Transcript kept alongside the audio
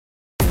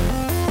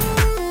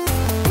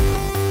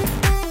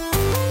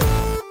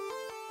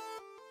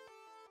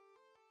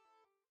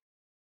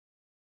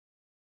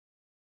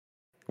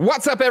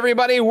What's up,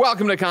 everybody?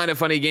 Welcome to Kind of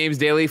Funny Games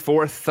Daily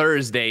for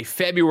Thursday,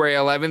 February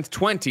 11th,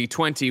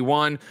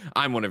 2021.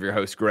 I'm one of your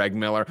hosts, Greg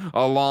Miller,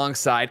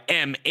 alongside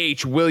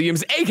M.H.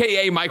 Williams,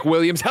 a.k.a. Mike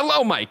Williams.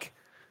 Hello, Mike.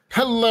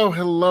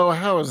 Hello.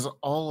 How is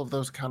all of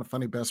those Kind of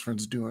Funny best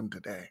friends doing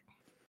today?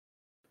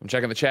 I'm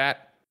checking the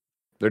chat.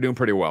 They're doing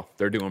pretty well.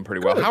 Good.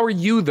 Well. How are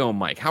you, though,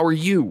 Mike? How are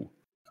you?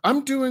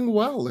 I'm doing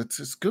well.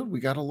 It's good. We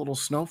got a little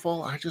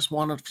snowfall. I just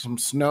wanted some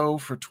snow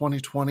for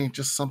 2020,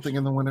 just something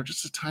in the winter,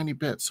 just a tiny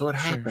bit. So it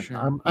happened.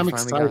 Sure. I'm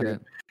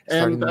excited.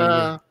 And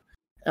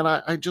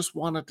I just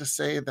wanted to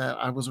say that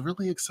I was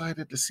really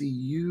excited to see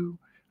you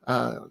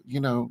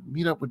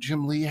meet up with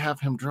Jim Lee,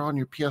 have him draw on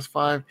your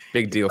PS5.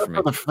 Big deal for me.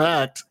 For the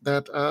fact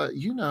that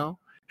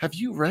have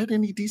you read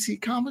any DC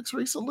comics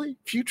recently?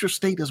 Future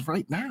State is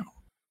right now.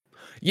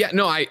 Yeah,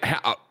 no,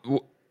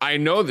 I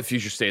know the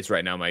Future State's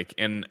right now, Mike,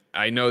 and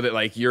I know that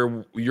like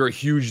you're a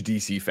huge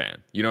DC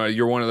fan. You know,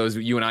 you're one of those.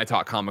 You and I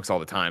talk comics all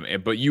the time,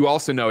 but you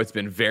also know it's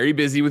been very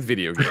busy with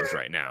video games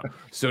right now.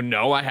 So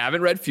no, I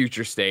haven't read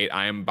Future State.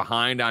 I am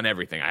behind on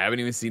everything. I haven't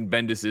even seen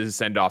Bendis'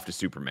 send off to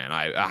Superman.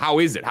 How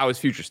is it? How is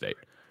Future State?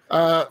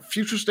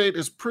 Future State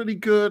is pretty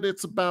good.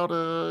 It's about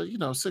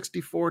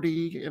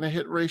 60-40 in a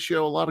hit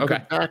ratio. A lot of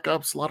good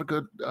backups, a lot of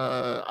good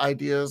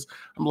ideas.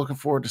 I'm looking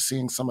forward to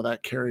seeing some of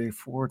that carry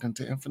forward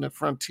into Infinite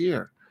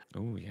Frontier.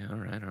 Oh, yeah. All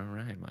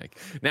right, Mike.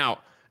 Now,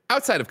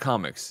 outside of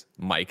comics,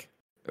 Mike,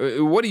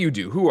 what do you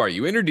do? Who are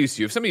you? Introduce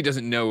you. If somebody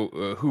doesn't know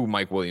who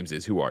Mike Williams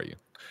is, who are you?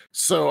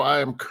 So I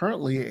am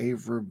currently a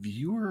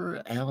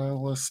reviewer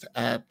analyst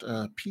at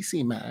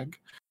PC Mag.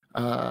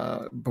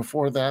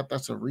 Before that,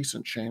 that's a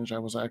recent change. I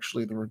was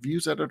actually the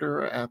reviews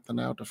editor at the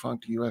now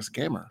defunct US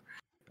Gamer.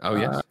 Oh,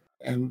 yes.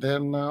 And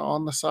then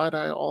on the side,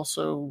 I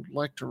also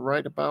like to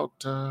write about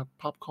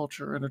pop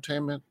culture,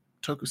 entertainment,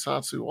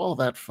 tokusatsu, all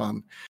that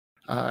fun.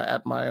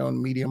 At my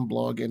own Medium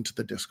blog, Into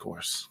the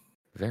Discourse.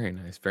 Very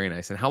nice.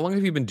 And how long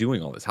have you been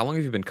doing all this? How long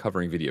have you been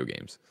covering video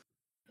games?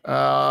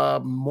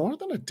 More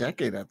than a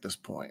decade at this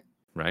point.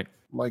 Right.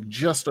 Like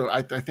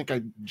I think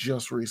I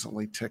just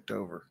recently ticked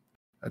over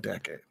a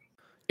decade.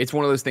 It's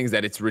one of those things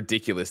that it's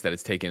ridiculous that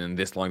it's taken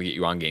this long to get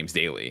you on Games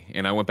Daily.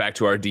 And I went back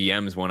to our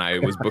DMs when I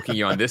was booking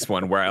you on this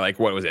one, where I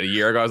what was it, a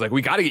year ago? I was like,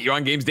 we got to get you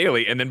on Games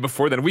Daily. And then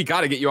before then, we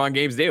got to get you on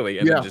Games Daily.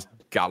 And then just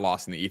got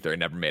lost in the ether and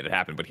never made it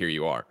happen. But here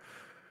you are.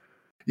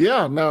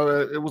 Yeah,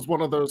 no, it was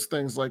one of those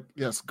things like,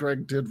 yes,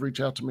 Greg did reach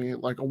out to me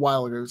like a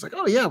while ago. He was like,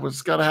 oh yeah,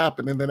 it's got to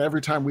happen. And then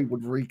every time we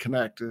would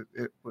reconnect,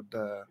 it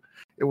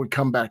would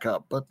come back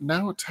up. But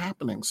now it's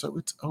happening, so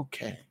it's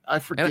okay. I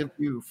forgive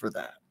you for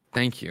that.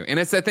 Thank you. And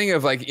it's that thing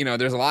of like,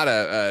 there's a lot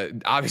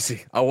of,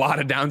 obviously a lot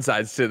of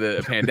downsides to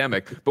the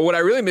pandemic. But what I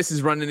really miss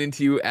is running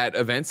into you at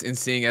events and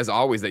seeing, as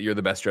always, that you're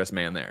the best dressed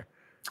man there.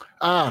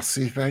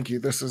 See, thank you.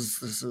 This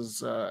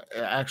is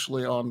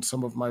actually on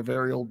some of my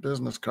very old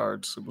business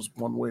cards. It was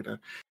one way to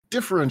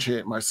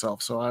differentiate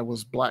myself. So I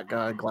was black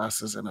guy,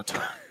 glasses, and a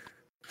tie.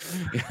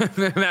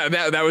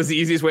 that was the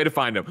easiest way to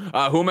find him.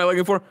 Who am I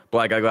looking for?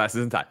 Black guy,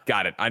 glasses, and tie.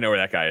 Got it. I know where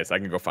that guy is. I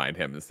can go find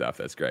him and stuff.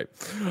 That's great.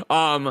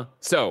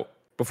 So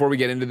before we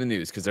get into the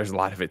news, because there's a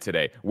lot of it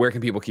today, where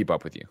can people keep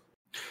up with you?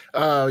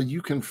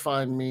 You can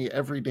find me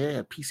every day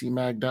at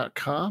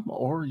PCMag.com,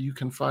 or you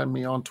can find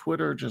me on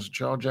Twitter, just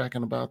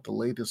jaw-jacking about the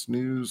latest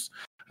news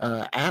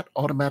at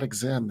Automatic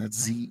Zen. That's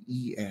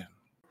Z-E-N.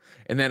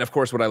 And then, of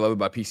course, what I love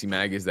about PC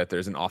Mag is that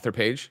there's an author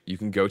page you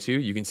can go to.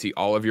 You can see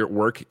all of your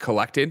work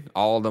collected,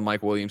 all the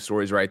Mike Williams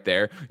stories right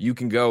there. You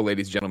can go,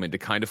 ladies and gentlemen, to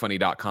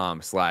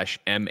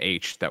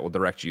kindoffunny.com/MH. That will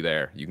direct you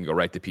there. You can go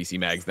right to PC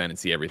Mags then and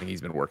see everything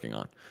he's been working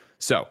on.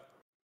 So,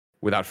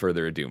 without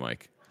further ado,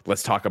 Mike,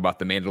 let's talk about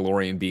The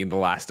Mandalorian being The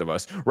Last of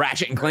Us.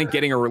 Ratchet and Clank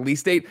getting a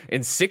release date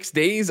in 6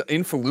 days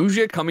in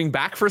Fallujah, coming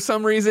back for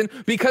some reason,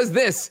 because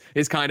this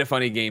is Kind of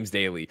Funny Games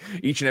Daily.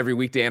 Each and every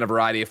weekday on a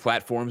variety of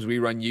platforms, we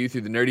run you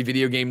through the nerdy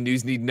video game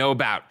news you need to know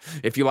about.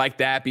 If you like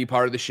that, be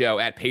part of the show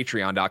at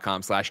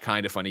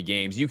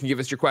patreon.com/kindoffunnygames. You can give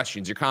us your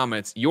questions, your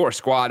comments, your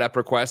squad up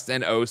requests,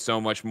 and oh,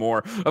 so much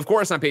more. Of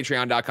course, on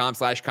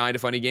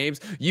patreon.com/kindoffunnygames,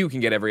 you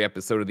can get every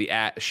episode of the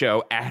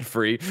show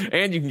ad-free,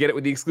 and you can get it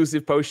with the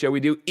exclusive post show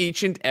we do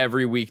each and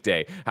every weekday.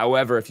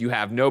 However, if you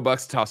have no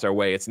bucks to toss our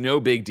way, it's no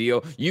big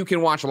deal. You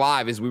can watch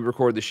live as we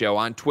record the show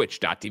on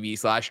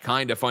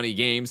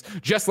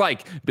twitch.tv/kindoffunnygames, just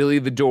like Billy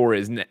the Door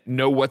is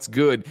Know What's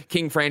Good,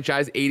 King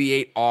Franchise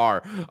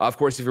 88R. Of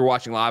course, if you're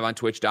watching live on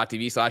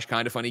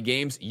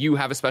twitch.tv/kindoffunnygames, you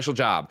have a special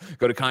job.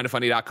 Go to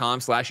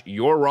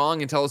kindoffunny.com/you're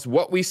wrong and tell us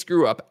what we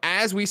screw up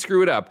as we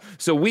screw it up,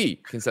 so we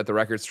can set the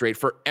record straight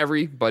for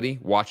everybody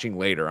watching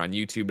later on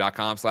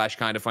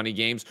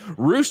youtube.com/kindoffunnygames,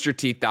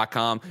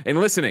 roosterteeth.com,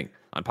 and listening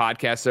on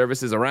podcast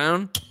services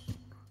around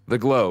the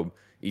globe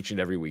each and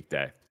every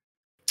weekday.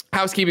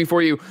 Housekeeping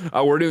for you.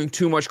 We're doing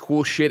too much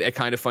cool shit at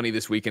Kind of Funny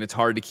this week, and it's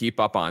hard to keep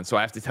up on, so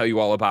I have to tell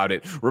you all about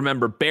it.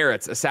 Remember,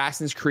 Barrett's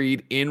Assassin's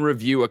Creed in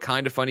Review, a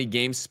Kind of Funny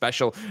Games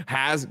special,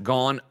 has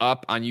gone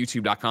up on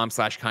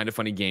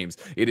youtube.com/kindoffunnygames.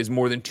 It is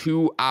more than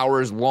 2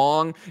 hours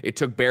long. It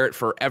took Barrett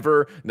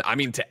forever. I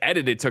mean, to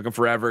edit it took him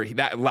forever.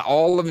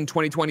 All of in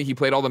 2020, he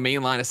played all the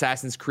mainline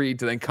Assassin's Creed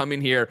to then come in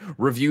here,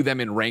 review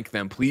them, and rank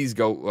them. Please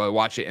go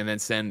watch it and then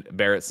send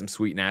Barrett some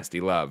sweet, nasty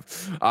love.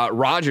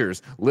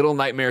 Rogers, Little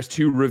Nightmares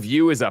 2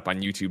 review is up on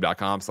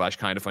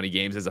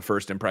youtube.com/kindoffunnygames as a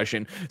first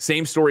impression.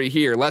 Same story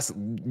here, less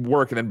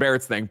work than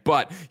Barrett's thing,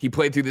 but he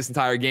played through this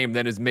entire game,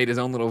 then has made his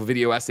own little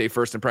video essay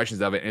first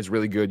impressions of it, and it's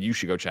really good. You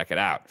should go check it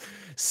out.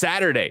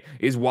 Saturday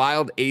is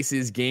Wild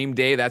Aces game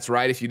day. That's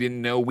right. If you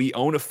didn't know, we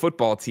own a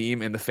football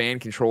team in the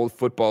fan-controlled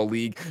football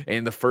league,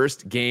 and the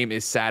first game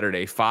is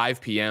Saturday, 5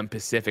 p.m.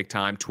 Pacific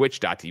time,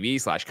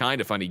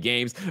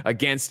 twitch.tv/kindoffunnygames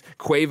against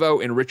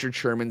Quavo and Richard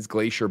Sherman's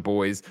Glacier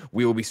Boys.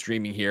 We will be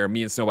streaming here.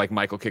 Me and Snow Like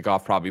Michael kick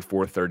off probably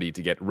 4:30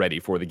 to get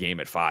ready for the game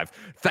at 5.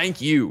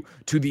 Thank you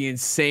to the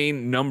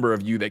insane number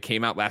of you that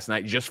came out last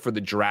night just for the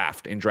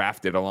draft and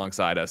drafted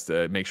alongside us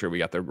to make sure we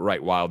got the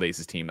right Wild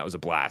Aces team. That was a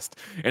blast.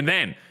 And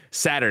then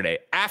Saturday,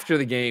 after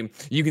the game,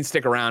 you can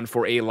stick around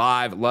for a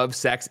live Love,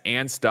 Sex,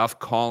 and Stuff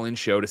call-in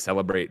show to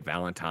celebrate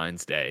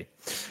Valentine's Day.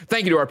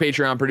 Thank you to our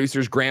Patreon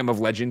producers, Graham of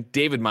Legend,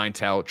 David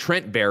Mintel,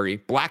 Trent Barry,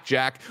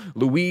 Blackjack,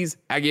 Louise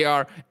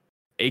Aguiar,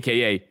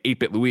 a.k.a.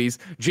 8-Bit Louise,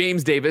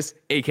 James Davis,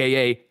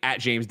 a.k.a. at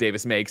James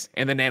Davis Makes,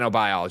 and the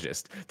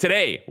Nanobiologist.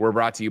 Today, we're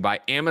brought to you by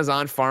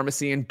Amazon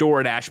Pharmacy and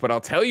DoorDash, but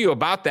I'll tell you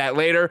about that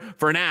later.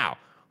 For now,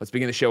 let's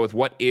begin the show with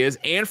what is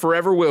and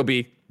forever will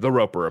be the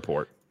Roper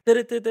Report. Bring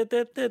up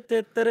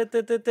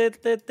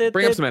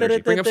some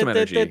energy. Bring up some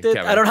energy, Kevin.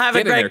 I don't have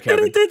it, Greg.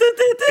 There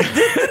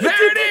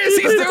it is.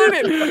 He's doing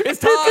it. It's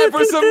time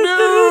for some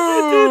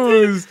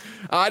news.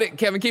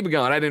 Kevin, keep it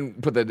going. I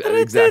didn't put the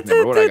exact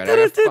number. What I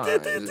got?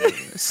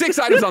 6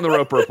 items on the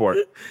Roper Report.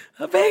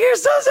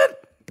 Fingers does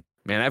it.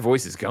 Man, that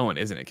voice is going,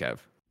 isn't it, Kev?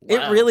 Wow.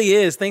 It really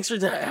is. Thanks for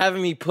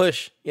having me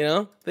push.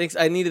 Thanks.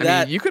 I needed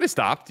that. You could have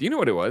stopped. You know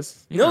what it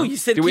was. You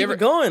said keep it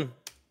going.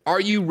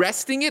 Are you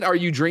resting it? Are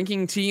you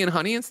drinking tea and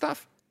honey and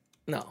stuff?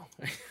 No.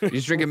 You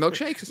just drinking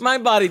milkshakes? My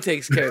body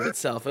takes care of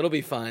itself. It'll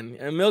be fine.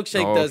 A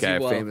milkshake does you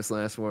well. Famous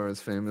last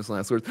words.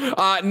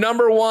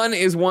 Number one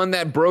is one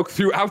that broke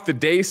throughout the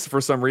day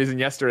for some reason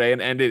yesterday and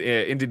ended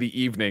into the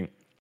evening.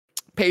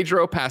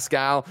 Pedro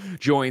Pascal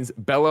joins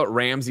Bella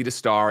Ramsey to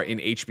star in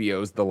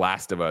HBO's The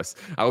Last of Us.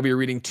 I will be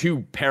reading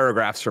 2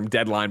 paragraphs from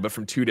Deadline, but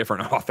from 2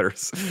 different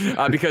authors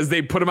because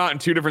they put them out in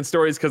 2 different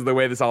stories because of the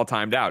way this all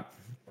timed out.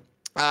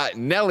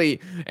 Nelly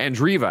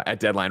Andreeva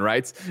at Deadline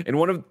writes, in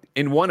one of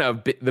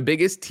the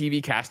biggest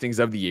TV castings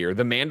of the year,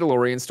 The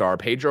Mandalorian star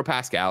Pedro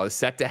Pascal is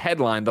set to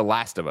headline The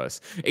Last of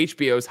Us,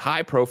 HBO's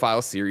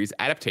high-profile series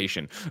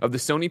adaptation of the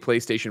Sony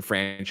PlayStation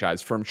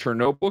franchise from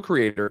Chernobyl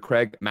creator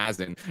Craig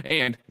Mazin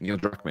and Neil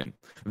Druckmann.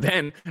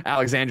 Then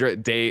Alexandra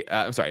Del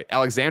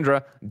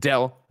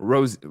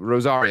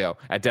Rosario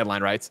at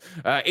Deadline writes,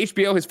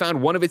 HBO has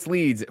found one of its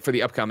leads for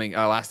the upcoming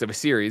Last of Us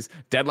series.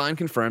 Deadline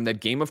confirmed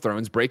that Game of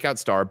Thrones breakout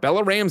star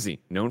Bella Ramsey,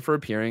 known for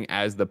appearing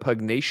as the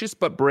pugnacious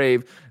but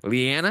brave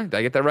Lyanna, did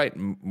I get that right?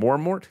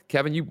 Mormont?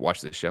 Kevin, you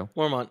watched this show.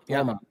 Mormont.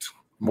 Yeah.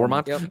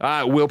 Mormont.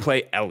 Yep. Will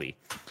play Ellie.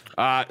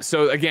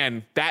 So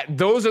again,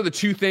 those are the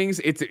 2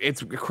 things.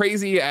 It's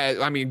crazy.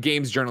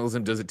 Games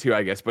journalism does it too,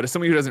 I guess. But as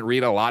somebody who doesn't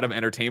read a lot of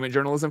entertainment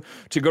journalism,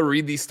 to go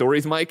read these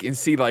stories, Mike, and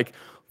see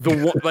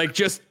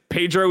just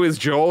Pedro is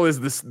Joel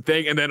is this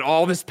thing, and then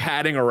all this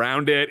padding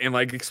around it and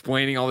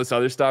explaining all this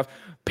other stuff.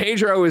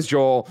 Pedro is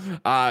Joel.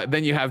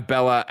 Then you have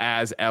Bella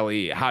as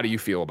Ellie. How do you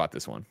feel about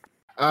this one?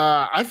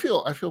 I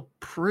feel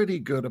pretty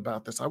good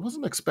about this. I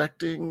wasn't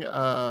expecting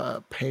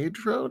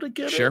Pedro to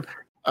get it.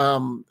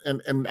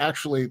 And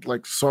actually,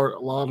 a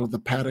lot of the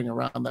padding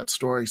around that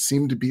story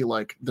seemed to be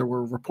there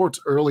were reports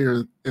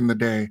earlier in the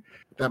day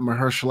that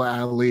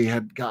Mahershala Ali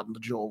had gotten the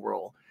Joel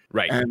role.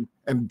 Right.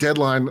 And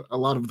Deadline, a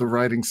lot of the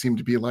writing seemed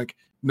to be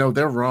no,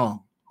 they're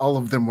wrong. All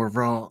of them were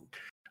wrong.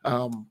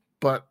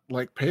 But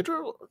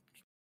Pedro,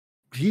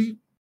 he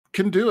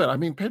can do it. I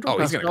mean, Pedro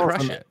Pascal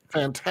is a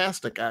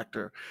fantastic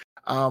actor.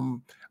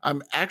 I'm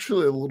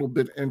actually a little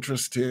bit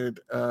interested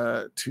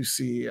to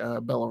see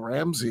Bella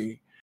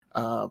Ramsey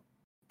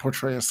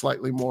portray a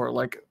slightly more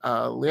Lyanna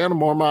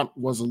Mormont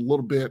was a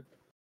little bit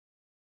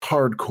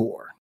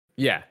hardcore.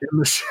 Yeah, in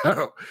the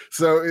show.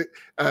 So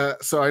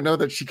I know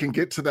that she can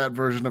get to that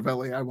version of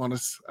Ellie. I want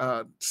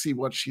to see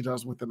what she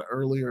does with an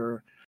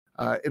earlier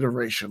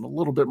iteration, a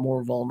little bit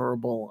more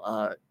vulnerable.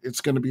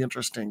 It's going to be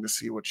interesting to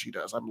see what she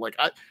does.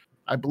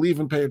 I believe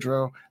in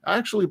Pedro. I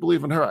actually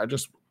believe in her. I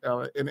just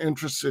am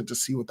interested to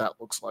see what that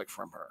looks like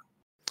from her.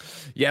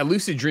 Yeah,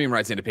 Lucid Dream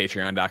writes into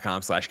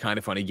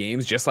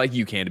patreon.com/kindoffunnygames, just like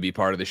you can, to be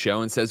part of the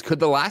show, and says, could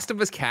The Last of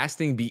Us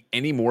casting be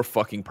any more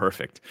fucking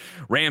perfect?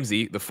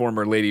 Ramsey, the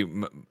former Lady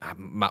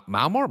Mormont?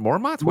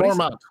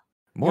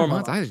 More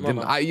months. I just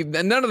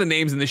didn't. None of the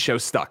names in this show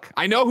stuck.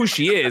 I know who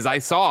she is. I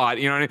saw it.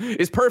 You know,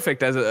 it's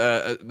perfect as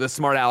the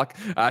smart aleck,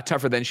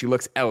 tougher than she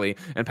looks, Ellie.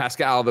 And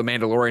Pascal, the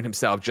Mandalorian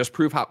himself, just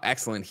prove how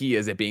excellent he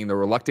is at being the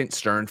reluctant,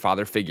 stern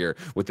father figure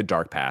with the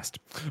dark past.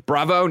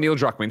 Bravo, Neil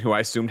Druckmann, who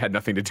I assumed had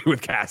nothing to do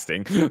with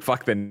casting.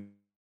 Fuck the.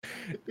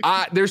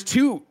 There's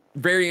two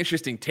very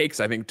interesting takes,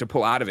 I think, to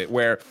pull out of it.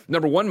 Where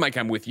number one, Mike,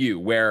 I'm with you.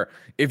 Where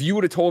if you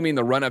would have told me in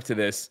the run up to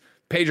this,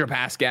 Pedro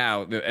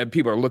Pascal, and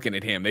people are looking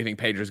at him, they think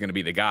Pedro's going to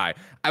be the guy,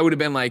 I would have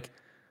been like,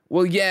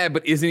 well, yeah,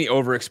 but isn't he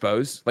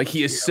overexposed? Like,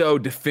 he is so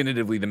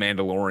definitively the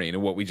Mandalorian in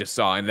what we just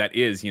saw, and that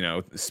is, you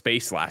know,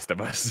 space Last of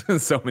Us in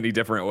so many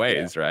different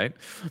ways, right?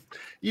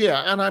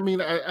 Yeah, and I mean,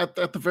 at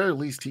the very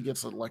least, he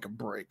gets like a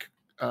break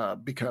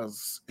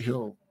because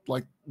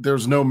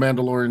there's no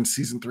Mandalorian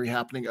season 3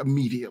 happening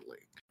immediately.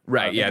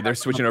 Right, yeah, they're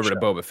switching over to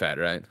Boba Fett,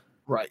 right?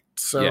 Right.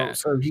 So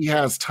he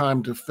has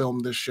time to film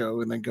this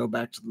show and then go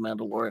back to the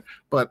Mandalorian.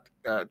 But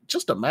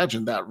just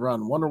imagine that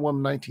run. Wonder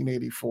Woman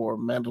 1984,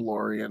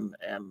 Mandalorian,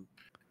 and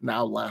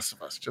now Last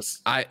of Us.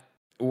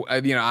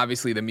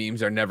 Obviously the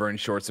memes are never in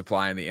short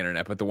supply on the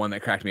internet, but the one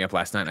that cracked me up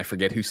last night, I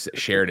forget who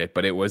shared it,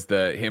 but it was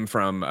him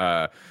from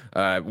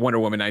Wonder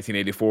Woman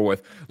 1984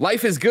 with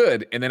 "Life is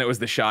Good," and then it was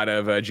the shot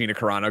of Gina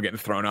Carano getting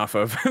thrown off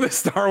of the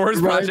Star Wars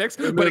projects,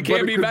 but it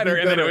can't be better.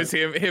 And then it was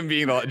him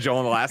being Joel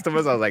in The Last of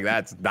Us. I was like,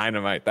 that's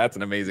dynamite. That's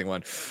an amazing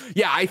one.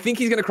 Yeah, I think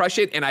he's gonna crush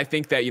it, and I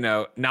think that, you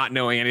know, not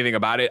knowing anything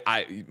about it,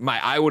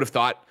 I would have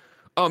thought,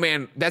 oh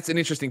man, that's an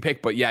interesting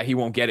pick, but yeah, he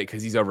won't get it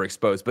because he's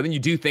overexposed. But then you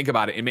do think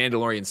about it, in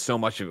Mandalorian, so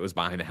much of it was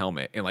behind the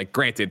helmet. And like,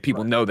 granted,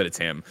 people know that it's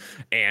him,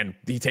 and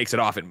he takes it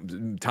off at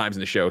times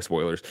in the show,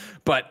 spoilers.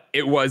 But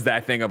it was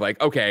that thing of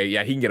like, okay,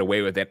 yeah, he can get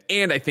away with it.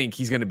 And I think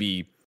he's going to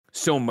be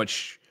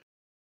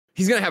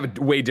he's going to have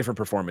a way different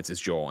performance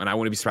as Joel. And I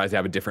wouldn't be surprised to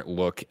have a different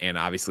look. And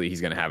obviously he's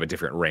going to have a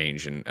different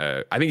range. And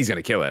I think he's going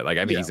to kill it. Like,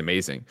 I think he's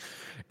amazing.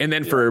 And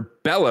then for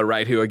Bella,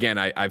 right, who, again,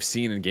 I've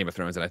seen in Game of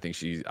Thrones, and I think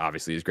she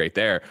obviously is great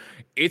there.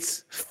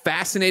 It's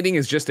fascinating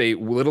as just a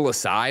little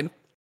aside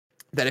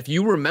that if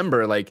you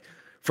remember, like,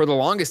 for the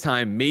longest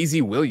time,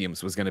 Maisie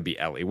Williams was going to be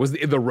Ellie, was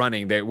the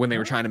running when they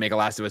were trying to make a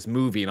Last of Us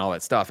movie and all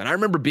that stuff. And I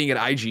remember being at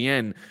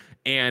IGN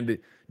and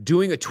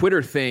doing a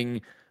Twitter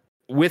thing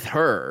with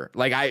her,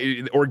 like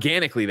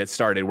organically that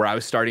started where I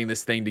was starting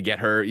this thing to get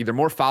her either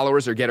more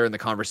followers or get her in the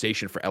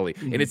conversation for Ellie.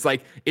 And it's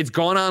like, it's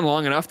gone on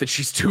long enough that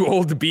she's too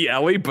old to be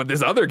Ellie, but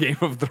this other Game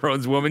of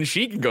Thrones woman,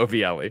 she can go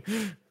be Ellie.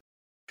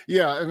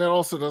 Yeah, and it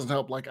also doesn't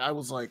help. Like, I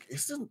was like,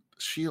 isn't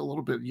she a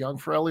little bit young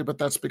for Ellie? But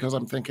that's because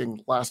I'm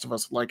thinking Last of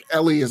Us, like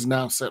Ellie is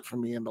now set for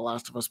me in The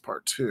Last of Us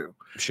Part 2.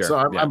 Sure. So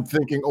I'm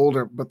thinking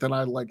older, but then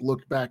I like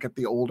looked back at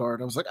the old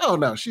art. I was like, oh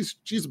no,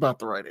 she's about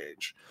the right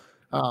age.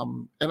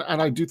 And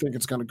I do think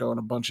it's going to go in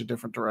a bunch of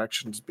different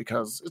directions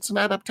because it's an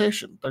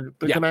adaptation.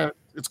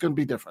 It's going to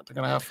be different. They're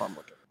going to have fun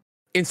with it.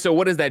 And so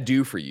what does that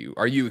do for you?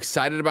 Are you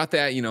excited about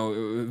that? You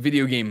know,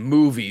 video game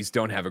movies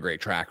don't have a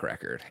great track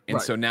record. And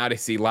so now to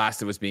see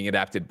Last of Us being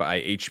adapted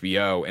by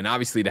HBO, and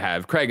obviously to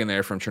have Craig in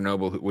there from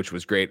Chernobyl, which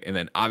was great, and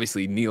then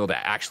obviously Neil to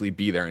actually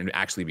be there and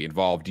actually be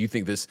involved. Do you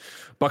think this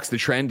bucks the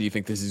trend? Do you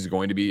think this is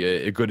going to be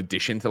a good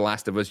addition to the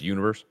Last of Us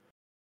universe?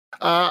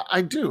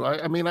 I do.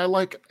 I mean, I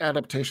like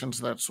adaptations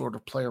that sort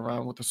of play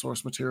around with the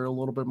source material a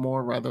little bit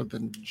more rather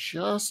than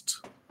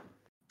just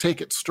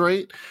take it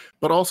straight.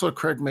 But also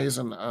Craig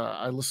Mazin,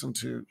 I listen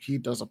to, he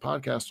does a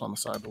podcast on the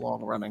side,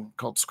 long running,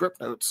 called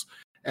Script Notes.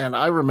 And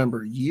I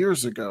remember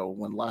years ago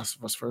when Last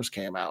of Us first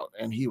came out,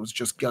 and he was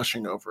just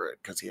gushing over it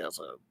because he has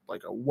a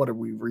what are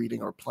we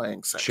reading or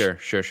playing section.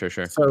 Sure.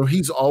 So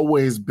he's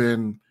always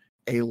been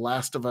a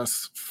Last of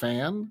Us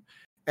fan.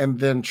 And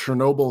then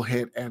Chernobyl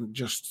hit and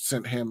just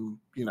sent him,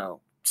 you know,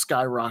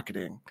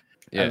 skyrocketing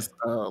as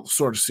a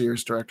sort of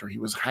series director. He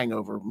was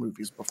Hangover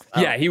movies before.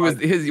 Yeah, he was.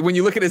 When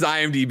you look at his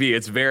IMDb,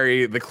 it's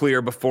very the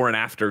clear before and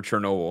after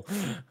Chernobyl.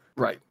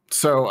 Right.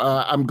 So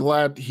I'm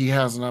glad he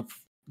has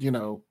enough, you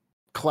know,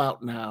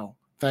 clout now,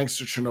 thanks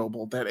to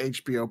Chernobyl, that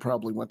HBO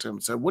probably went to him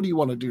and said, "What do you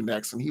want to do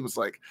next?" And he was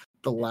like,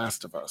 "The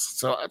Last of Us."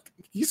 So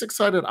he's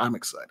excited. I'm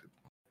excited.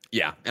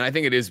 Yeah, and I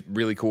think it is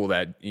really cool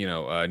that, you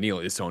know, Neil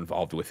is so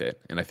involved with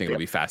it, and I think it'll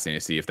be fascinating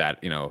to see if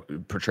that, you know,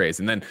 portrays.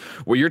 And then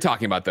what you're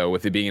talking about, though,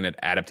 with it being an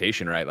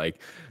adaptation, right?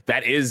 Like,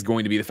 that is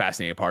going to be the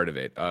fascinating part of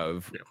it,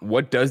 of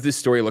what does this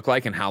story look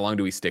like and how long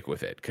do we stick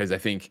with it? Because I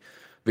think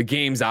the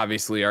games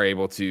obviously are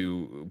able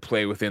to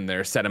play within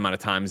their set amount of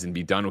times and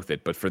be done with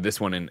it. But for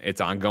this one, and it's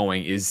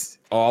ongoing, is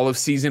all of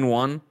season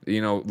 1,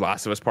 you know,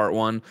 Last of Us Part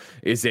 1,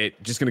 is it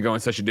just going to go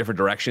in such a different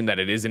direction that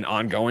it isn't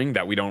ongoing,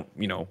 that we don't,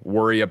 you know,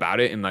 worry about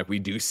it? And like, we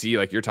do see,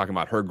 like you're talking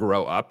about, her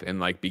grow up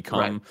and like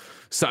become,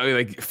 so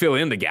like fill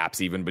in the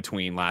gaps even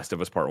between Last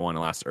of Us Part 1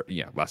 and Last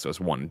of Us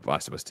 1,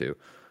 Last of Us 2.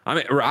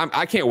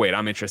 I can't wait.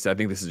 I'm interested. I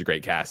think this is a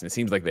great cast, and it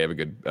seems like they have a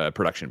good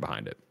production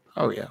behind it.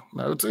 Oh yeah,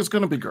 no, it's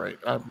going to be great.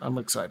 I'm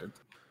excited.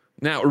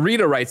 Now,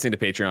 Rita writes into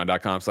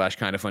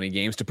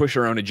patreon.com/kindoffunnygames to push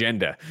her own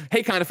agenda.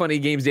 Hey, Kind of Funny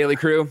Games Daily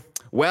Crew.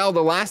 Well,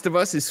 The Last of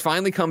Us has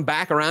finally come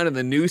back around in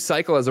the news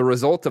cycle as a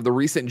result of the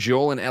recent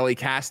Joel and Ellie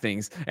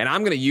castings, and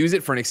I'm going to use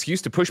it for an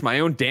excuse to push my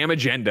own damn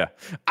agenda.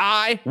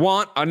 I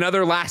want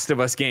another Last of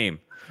Us game.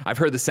 I've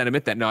heard the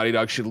sentiment that Naughty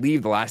Dog should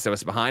leave The Last of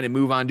Us behind and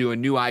move on to a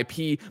new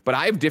IP, but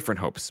I have different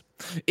hopes.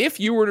 If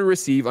you were to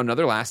receive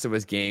another Last of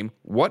Us game,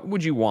 what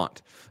would you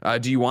want?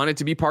 Do you want it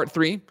to be part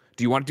 3?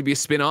 Do you want it to be a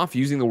spin-off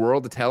using the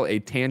world to tell a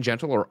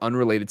tangential or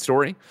unrelated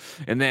story?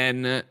 And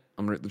then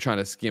I'm trying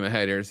to skim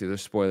ahead here to see if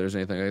there's spoilers or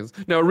anything.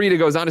 No, Rita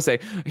goes on to say,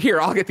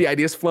 here, I'll get the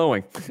ideas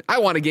flowing. I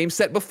want a game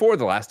set before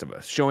The Last of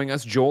Us, showing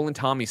us Joel and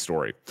Tommy's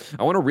story.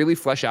 I want to really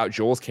flesh out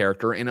Joel's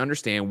character and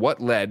understand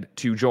what led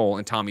to Joel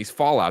and Tommy's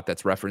fallout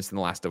that's referenced in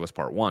The Last of Us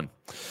Part 1.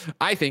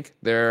 I think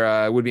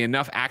there would be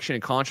enough action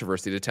and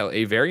controversy to tell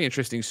a very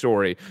interesting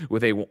story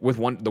with the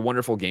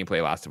wonderful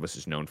gameplay Last of Us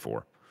is known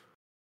for.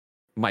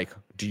 Mike,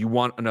 do you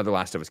want another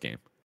Last of Us game?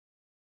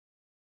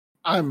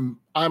 I'm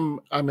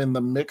in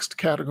the mixed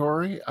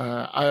category.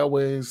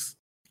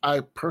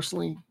 I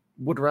personally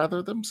would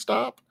rather them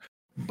stop,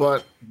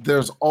 but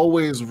there's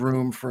always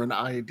room for an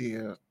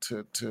idea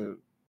to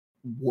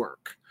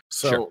work.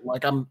 So Sure.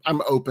 like I'm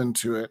open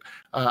to it.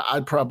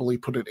 I'd probably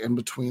put it in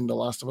between The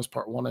Last of Us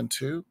Part 1 and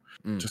 2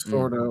 to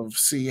sort of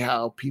see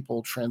how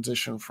people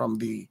transition from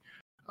the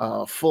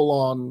full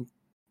on,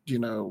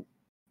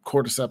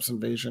 cordyceps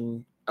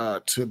invasion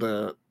to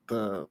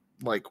the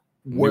like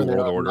where New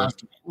World Order.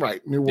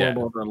 New World Yeah.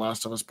 Order,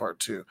 Last of Us Part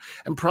 2,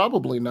 and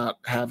probably not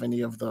have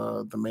any of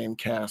the main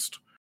cast,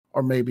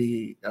 or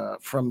maybe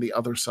from the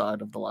other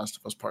side of The Last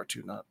of Us Part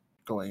 2, not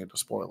going into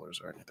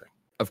spoilers or anything.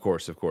 Of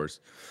course.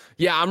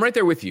 Yeah, I'm right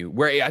there with you.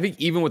 Where I think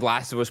even with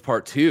Last of Us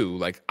Part 2,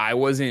 like I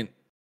wasn't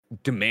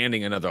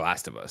demanding another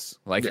Last of Us.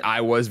 Like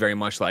I was very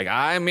much like,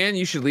 man,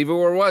 you should leave it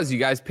where it was. You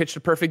guys pitched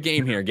a perfect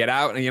game here. Get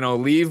out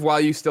and leave while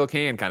you still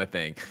can, kind of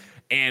thing.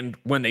 And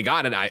when they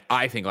got it,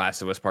 I think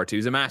Last of Us Part 2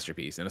 is a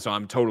masterpiece. And so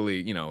I'm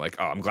totally,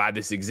 I'm glad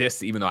this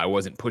exists, even though I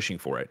wasn't pushing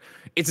for it.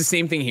 It's the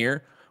same thing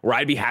here, where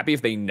I'd be happy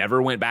if they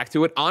never went back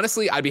to it.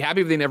 Honestly, I'd be happy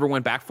if they never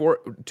went back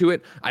to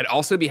it. I'd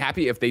also be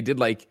happy if they did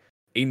like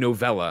a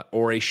novella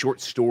or a short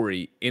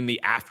story in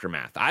the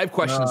aftermath. I have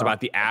questions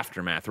about the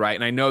aftermath, right?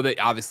 And I know that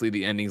obviously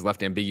the ending's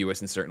left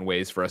ambiguous in certain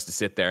ways for us to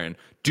sit there and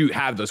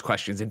have those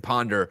questions and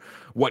ponder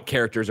what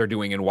characters are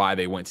doing and why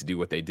they went to do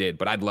what they did.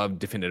 But I'd love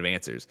definitive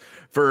answers.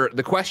 For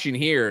the question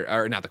here,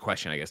 or not the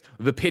question, I guess,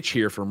 the pitch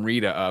here from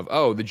Rita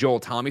of, the Joel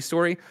Tommy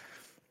story,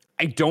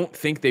 I don't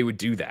think they would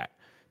do that.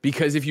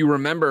 Because if you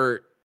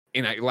remember,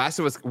 Last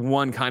of Us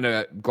 1 kind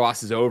of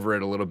glosses over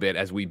it a little bit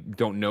as we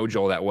don't know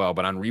Joel that well,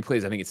 but on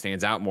replays, I think it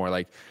stands out more.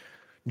 Like,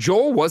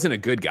 Joel wasn't a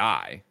good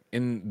guy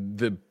in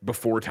the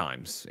before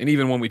times. And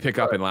even when we pick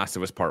up in Last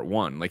of Us Part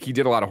 1, like, he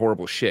did a lot of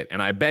horrible shit.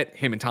 And I bet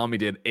him and Tommy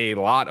did a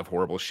lot of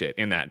horrible shit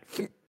in that,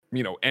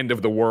 end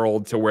of the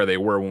world to where they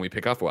were when we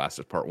pick up The Last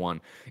of Us Part 1.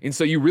 And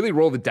so you really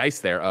roll the dice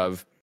there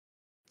of,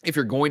 if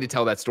you're going to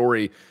tell that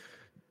story,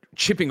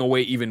 chipping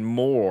away even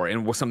more,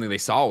 and was something they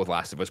saw with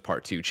Last of Us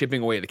Part 2,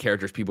 chipping away at the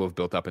characters people have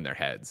built up in their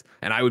heads.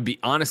 And I would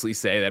honestly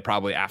say that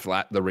probably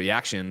after the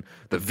reaction,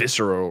 the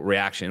visceral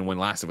reaction when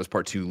Last of Us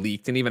Part 2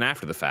 leaked, and even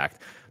after the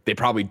fact, they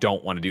probably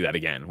don't want to do that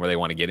again, where they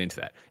want to get into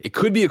that. It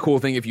could be a cool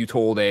thing if you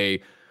told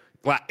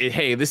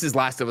hey, this is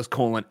Last of Us :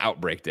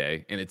 Outbreak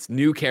Day, and it's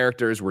new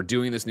characters. We're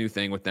doing this new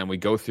thing with them. We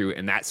go through,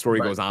 and that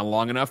story goes on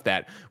long enough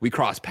that we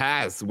cross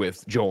paths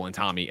with Joel and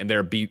Tommy, and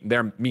they're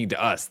mean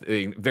to us.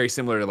 Very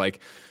similar to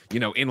like,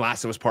 in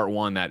Last of Us Part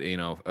 1, that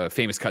a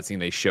famous cutscene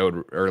they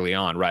showed early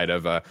on, right,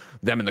 of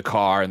them in the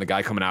car and the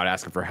guy coming out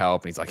asking for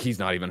help, and he's like, he's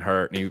not even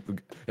hurt,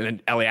 and then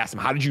Ellie asked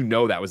him, how did you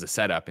know that was a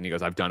setup? And he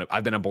goes, I've done it.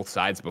 I've been on both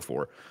sides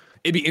before.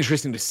 It'd be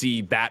interesting to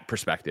see that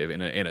perspective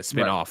in a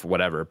spin-off,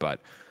 whatever, but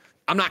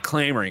I'm not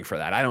clamoring for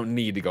that. I don't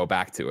need to go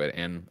back to it.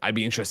 And I'd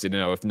be interested to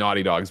know if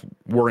Naughty Dog's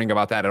worrying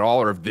about that at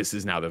all, or if this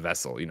is now the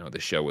vessel, the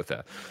show with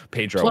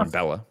Pedro and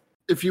Bella.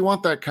 If you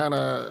want that kind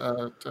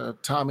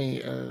of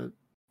Tommy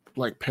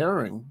like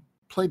pairing,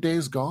 play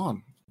Days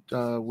Gone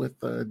with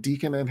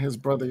Deacon and his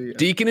brother.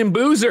 Deacon and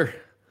Boozer.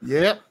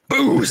 Yep.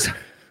 Booze.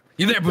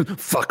 You there,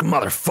 fuck,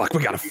 motherfucker.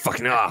 We got to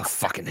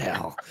fucking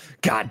hell.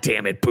 God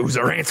damn it,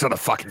 Boozer. Answer the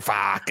fucking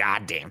fuck.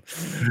 God damn.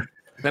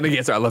 Then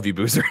again, I love you,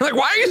 Boozer. Like,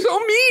 why are you so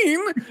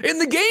mean in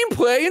the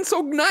gameplay and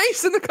so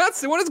nice in the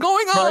cutscene? What is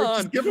going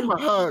on? Just give him a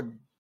hug.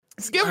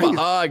 Just give him a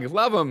hug.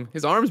 Love him.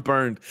 His arm's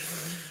burned.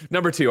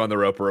 Number 2 on the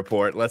Roper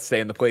Report. Let's stay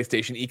in the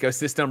PlayStation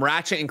ecosystem.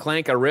 Ratchet &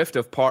 Clank: A Rift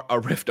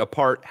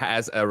Apart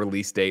has a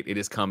release date. It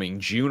is coming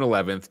June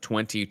 11th,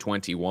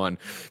 2021.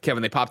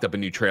 Kevin, they popped up a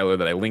new trailer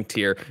that I linked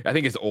here. I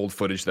think it's old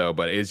footage, though,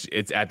 but it's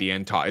at the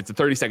end. It's a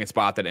 30-second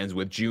spot that ends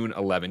with June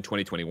 11,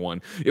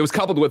 2021. It was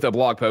coupled with a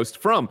blog post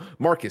from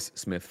Marcus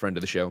Smith, friend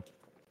of the show.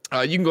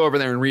 You can go over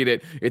there and read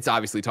it. It's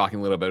obviously talking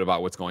a little bit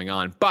about what's going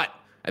on, but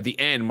at the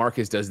end,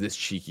 Marcus does this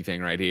cheeky thing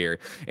right here.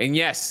 And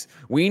yes,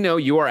 we know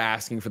you are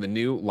asking for the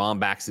new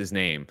Lombax's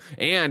name.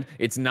 And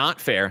it's not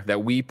fair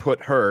that we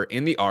put her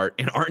in the art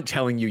and aren't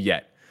telling you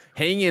yet.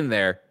 Hang in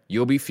there.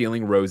 You'll be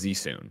feeling rosy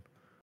soon.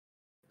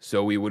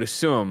 So we would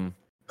assume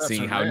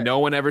seeing her how name. no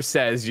one ever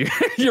says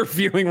you're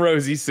feeling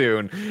rosy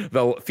soon.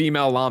 The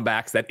female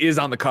Lombax that is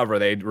on the cover,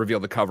 they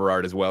revealed the cover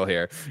art as well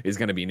here, is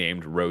going to be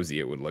named Rosie,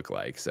 it would look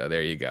like. So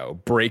there you go.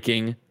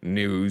 Breaking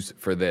news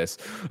for this.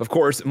 Of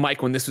course,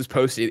 Mike, when this was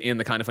posted in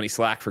the Kind of Funny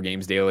Slack for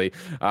Games Daily,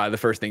 the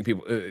first thing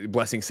people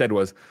Blessing said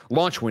was,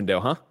 launch window,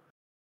 huh?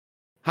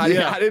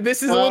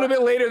 This is a little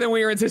bit later than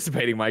we were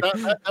anticipating, Mike.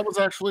 That was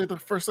actually the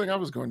first thing I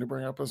was going to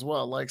bring up as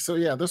well. Like, so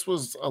yeah, this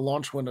was a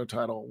launch window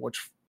title,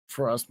 which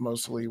for us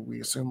mostly we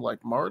assume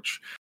like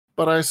March,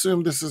 but I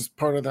assume this is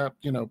part of that,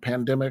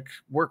 pandemic,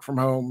 work from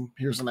home.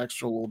 Here's an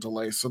extra little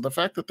delay. So the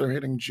fact that they're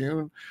hitting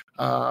June,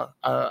 I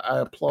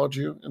applaud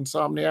you,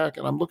 Insomniac,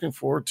 and I'm looking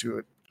forward to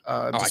it.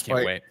 I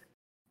can't wait.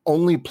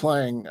 Only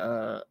playing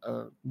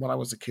when I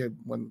was a kid,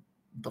 when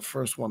the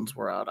first ones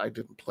were out, I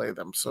didn't play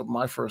them. So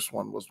my first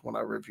one was when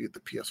I reviewed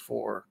the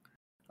PS4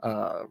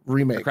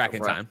 remake.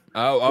 Cracking Time.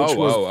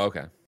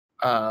 Okay.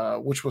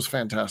 Which was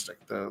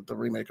fantastic. The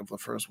remake of the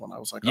first one. I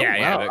was like,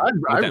 I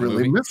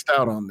really missed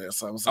out on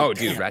this. I was like,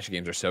 dude, Ratchet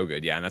games are so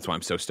good. Yeah, and that's why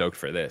I'm so stoked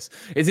for this.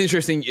 It's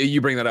interesting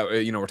you bring that up.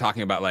 We're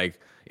talking about like,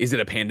 is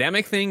it a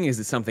pandemic thing? Is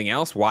it something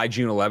else? Why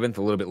June 11th,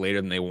 a little bit later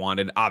than they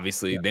wanted?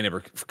 Obviously, they never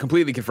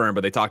completely confirmed,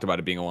 but they talked about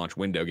it being a launch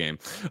window game.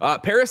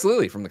 Paris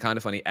Lily from the Kind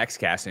of Funny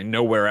Xcast and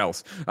nowhere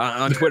else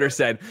on Twitter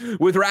said,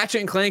 with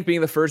Ratchet and Clank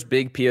being the first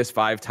big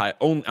PS5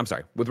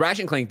 title, with Ratchet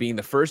and Clank being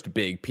the first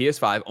big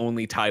PS5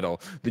 only title,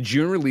 the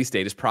June release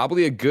date is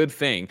probably a good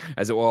thing,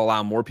 as it will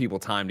allow more people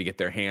time to get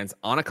their hands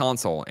on a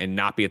console and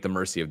not be at the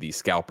mercy of these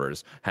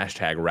scalpers.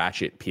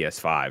 #Ratchet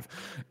PS5.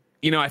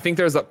 I think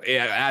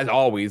as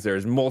always,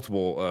 there's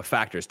multiple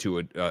factors to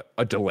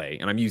a delay.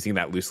 And I'm using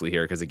that loosely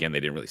here because, again, they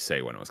didn't really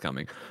say when it was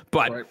coming.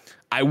 But right.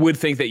 I would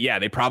think that,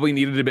 they probably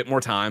needed a bit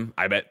more time.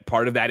 I bet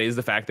part of that is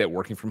the fact that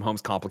working from home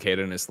is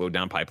complicated and has slowed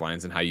down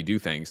pipelines and how you do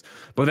things.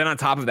 But then on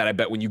top of that, I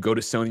bet when you go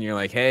to Sony and you're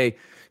like, hey,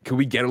 could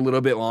we get a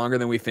little bit longer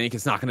than we think?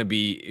 It's not going to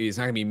be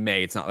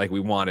May. It's not like we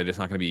wanted. It's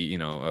not going to be,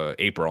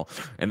 April.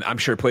 And I'm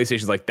sure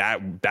PlayStation's like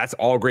that's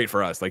all great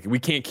for us. Like, we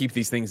can't keep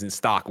these things in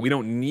stock. We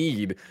don't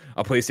need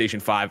a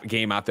PlayStation 5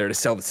 game out there to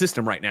sell the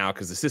system right now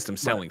because the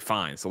system's selling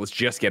fine. So let's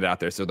just get it out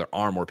there so there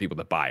are more people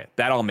that buy it.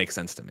 That all makes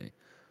sense to me.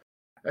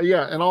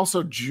 Yeah, and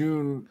also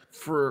June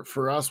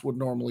for us would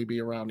normally be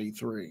around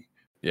E3.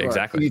 Yeah,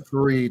 exactly.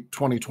 E3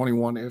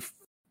 2021, if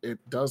it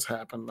does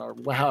happen, or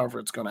however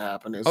it's going to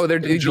happen.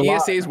 The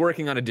ESA is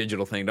working on a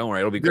digital thing. Don't worry,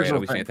 it'll be great.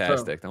 It'll be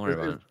fantastic. Don't worry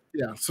about it.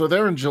 Yeah, so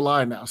they're in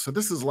July now. So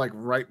this is like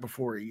right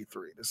before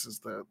E3. This is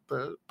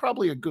the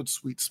probably a good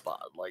sweet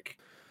spot. Like,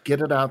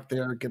 get it out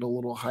there, get a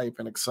little hype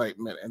and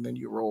excitement, and then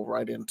you roll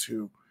right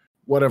into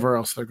whatever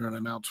else they're going to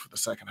announce for the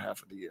second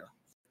half of the year.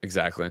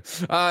 Exactly.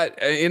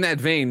 In that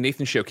vein,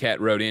 Nathan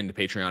Choquette wrote in to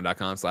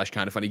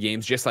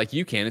patreon.com/kindoffunnygames just like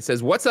you can. It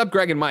says, what's up,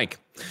 Greg and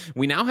Mike?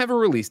 We now have a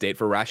release date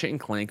for Ratchet and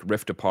Clank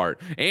Rift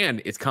Apart, and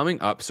it's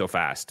coming up so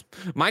fast.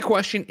 My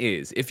question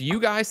is, if you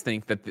guys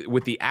think that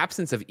with the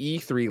absence of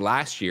E3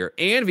 last year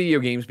and video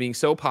games being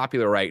so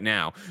popular right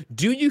now,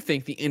 do you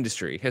think the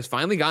industry has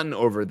finally gotten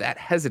over that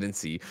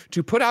hesitancy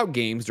to put out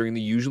games during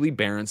the usually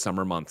barren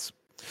summer months?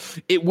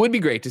 It would be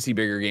great to see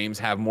bigger games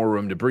have more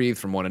room to breathe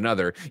from one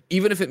another,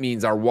 even if it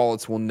means our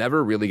wallets will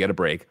never really get a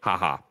break.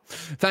 Haha.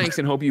 Thanks,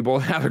 and hope you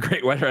both have a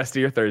great rest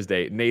of your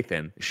Thursday.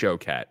 Nathan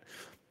Showcat.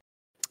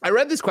 I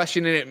read this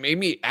question, and it made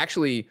me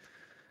actually...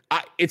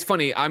 it's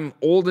funny, I'm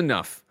old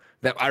enough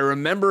that I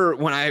remember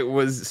when I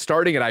was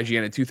starting at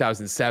IGN in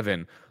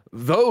 2007,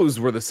 those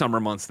were the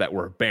summer months that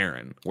were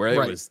barren, where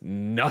there was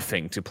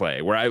nothing to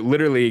play, where I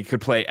literally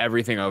could play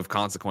everything of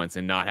consequence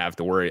and not have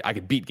to worry. I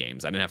could beat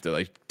games. I didn't have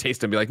to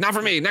taste them and be like, not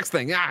for me, next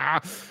thing.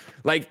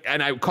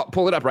 And I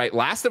pull it up, right?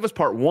 Last of Us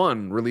Part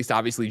 1 released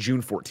obviously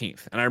June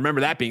 14th. And I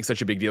remember that being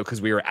such a big deal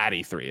because we were at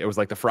E3. It was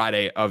like the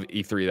Friday of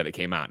E3 that it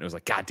came out. And it was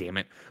like, God damn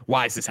it,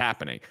 why is this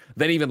happening?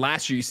 Then even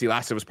last year, you see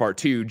Last of Us Part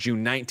 2,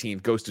 June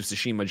 19th, Ghost of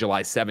Tsushima,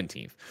 July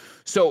 17th.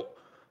 So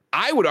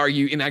I would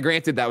argue, and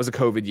granted that was a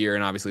COVID year,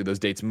 and obviously those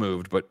dates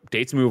moved, but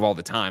dates move all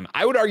the time.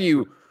 I would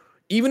argue,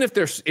 even if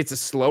it's a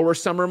slower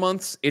summer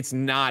months, it's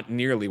not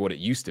nearly what it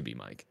used to be,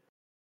 Mike.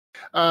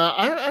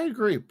 I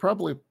agree.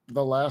 Probably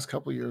the last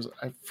couple of years,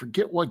 I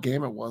forget what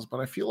game it was,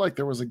 but I feel like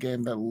there was a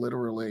game that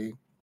literally,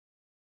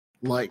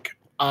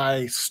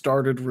 I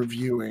started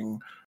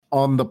reviewing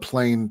on the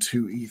plane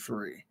to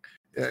E3.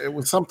 It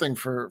was something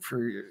for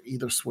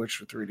either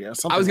Switch or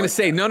 3DS. I was going to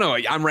say, no,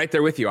 I'm right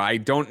there with you. I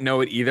don't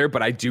know it either,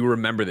 but I do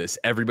remember this.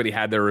 Everybody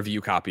had their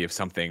review copy of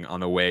something on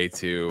the way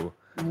to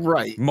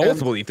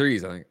multiple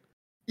E3s, I think.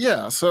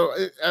 Yeah, so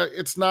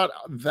it's not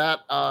that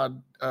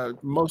odd.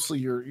 Mostly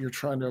you're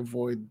trying to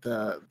avoid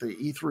the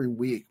E3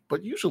 week,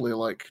 but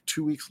usually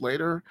 2 weeks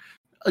later,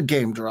 a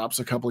game drops,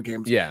 a couple of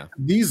games. Yeah.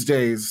 These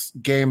days,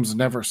 games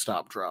never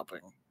stop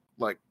dropping,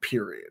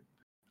 period.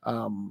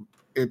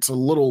 It's a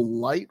little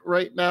light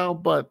right now,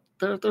 but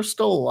there's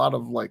still a lot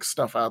of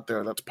stuff out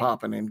there that's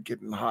popping and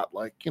getting hot,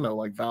 like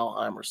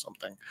Valheim or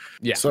something.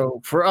 Yeah.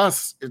 So for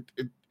us,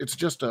 it's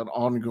just an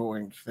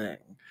ongoing thing,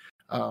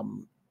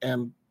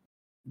 and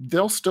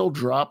they'll still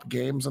drop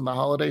games in the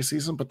holiday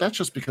season, but that's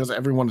just because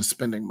everyone is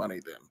spending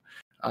money then.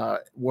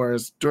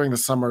 Whereas during the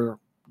summer,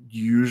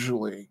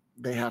 usually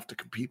they have to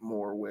compete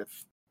more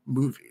with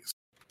movies.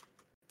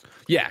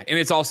 Yeah, and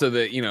it's also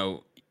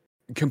the,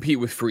 compete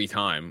with free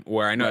time,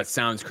 where I know it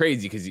sounds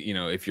crazy because,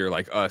 if you're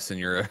like us and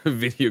you're a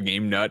video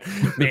game nut,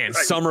 man,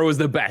 summer was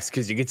the best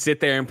because you could sit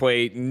there and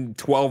play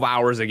 12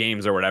 hours of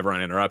games or whatever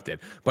uninterrupted.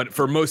 But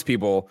for most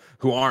people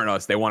who aren't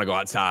us, they want to go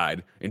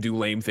outside and do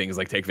lame things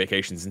like take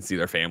vacations and see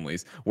their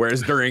families.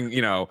 Whereas during,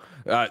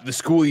 the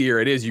school year,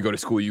 it is you go to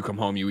school, you come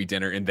home, you eat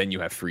dinner, and then you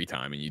have free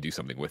time and you do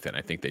something with it.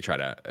 I think they try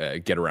to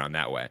get around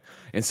that way.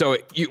 And so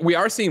we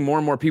are seeing more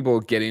and more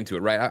people get into it,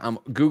 right? I'm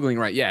Googling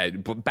right. Yeah,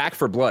 Back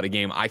for Blood, a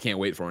game I can't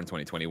wait for in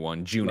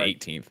 2021, June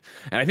 18th.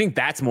 And I think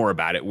that's more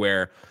about it,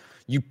 where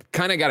you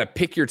kind of got to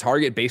pick your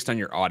target based on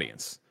your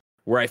audience.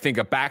 Where I think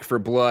a Back for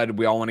Blood,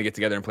 we all want to get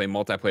together and play a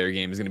multiplayer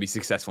game, is going to be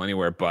successful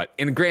anywhere.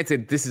 And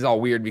granted, this is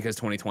all weird because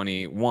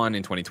 2021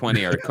 and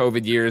 2020 are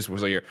COVID years.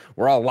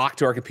 We're all locked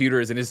to our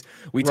computers. And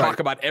we talk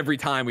about every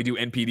time we do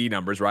NPD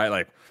numbers, right?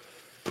 Like,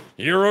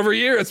 year over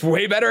year, it's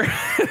way better.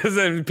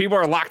 People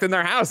are locked in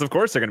their house. Of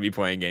course, they're going to be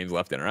playing games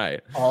left and right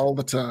all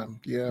the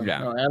time. Yeah.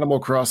 No, Animal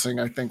Crossing,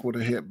 I think, would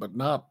have hit, but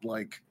not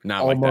like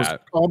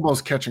that.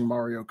 Almost catching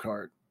Mario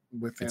Kart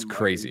within. It's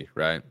crazy,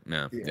 right?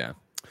 Yeah.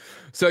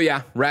 So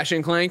Ratchet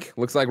and Clank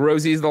looks like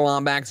Rosie's the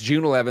Lombax,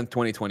 June 11th,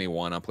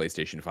 2021 on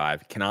PlayStation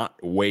 5. Cannot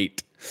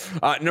wait.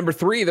 Number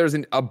 3, there's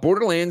a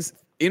Borderlands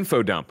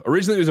info dump.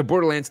 Originally, it was a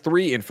Borderlands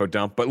 3 info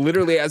dump, but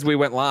literally as we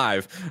went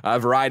live,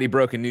 Variety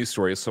broke a news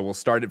story. So we'll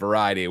start at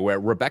Variety, where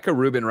Rebecca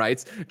Rubin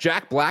writes,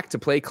 Jack Black to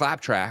play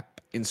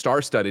Claptrap in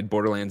star-studded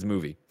Borderlands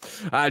movie.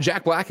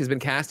 Jack Black has been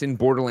cast in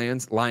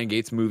Borderlands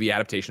Liongate's movie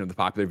adaptation of the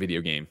popular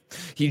video game.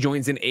 He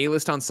joins an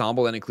A-list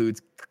ensemble that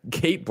includes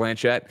Kate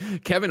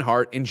Blanchett, Kevin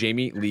Hart, and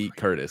Jamie Lee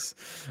Curtis.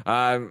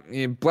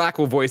 Black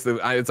will voice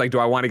it's like, do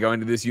I want to go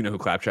into this? You know who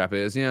Claptrap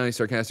is. He's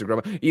sarcastic.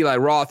 Eli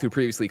Roth, who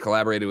previously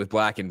collaborated with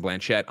Black and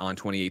Blanchett on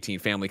 2018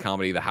 family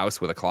comedy The House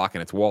with a Clock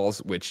in Its Walls,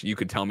 which you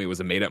could tell me was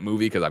a made-up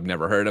movie because I've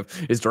never heard of,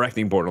 is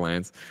directing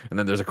Borderlands. And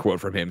then there's a quote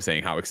from him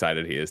saying how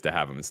excited he is to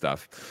have him and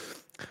stuff.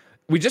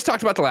 We just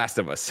talked about The Last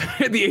of Us,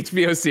 the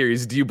HBO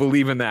series. Do you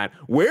believe in that?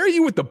 Where are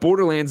you with the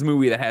Borderlands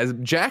movie that has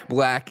Jack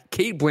Black,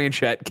 Kate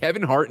Blanchett,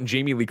 Kevin Hart, and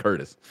Jamie Lee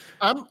Curtis?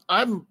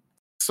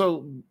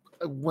 So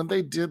when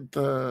they did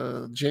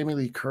the Jamie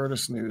Lee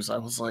Curtis news, I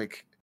was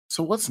like,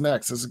 so what's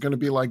next? Is it going to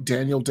be like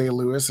Daniel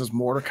Day-Lewis as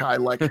Mordecai?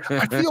 Like,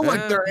 I feel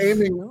like they're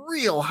aiming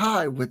real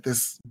high with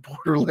this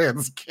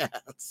Borderlands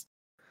cast.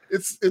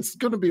 It's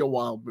going to be a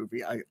wild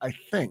movie, I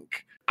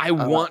think. I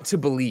want to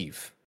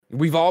believe.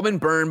 We've all been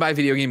burned by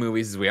video game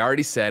movies, as we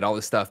already said, all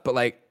this stuff. But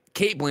like,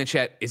 Kate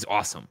Blanchett is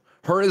awesome.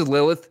 Her as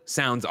Lilith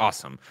sounds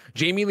awesome.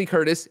 Jamie Lee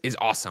Curtis is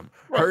awesome.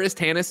 Her as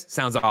Tannis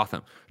sounds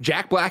awesome.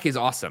 Jack Black is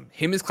awesome.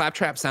 Him as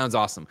Claptrap sounds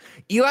awesome.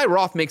 Eli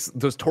Roth makes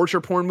those torture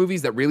porn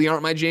movies that really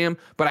aren't my jam,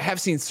 but I have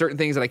seen certain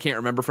things that I can't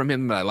remember from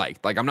him that I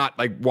liked. Like, I'm not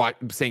like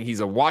saying he's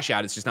a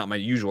washout. It's just not my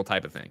usual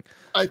type of thing.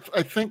 I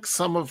think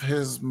some of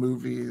his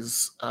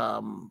movies,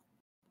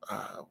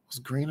 was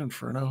Green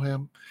Inferno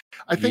him?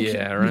 I think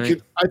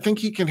I think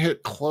he can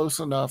hit close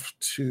enough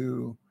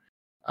to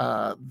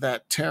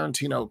that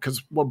Tarantino,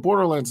 because what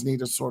Borderlands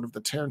need is sort of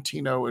the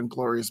Tarantino and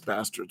Glorious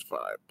Bastards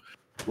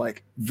vibe,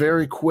 like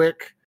very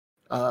quick,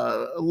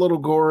 a little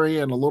gory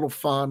and a little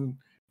fun,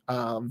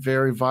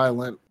 very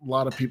violent, a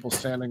lot of people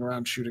standing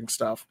around shooting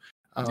stuff.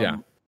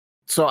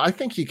 So I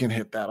think he can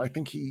hit that. I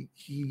think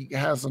he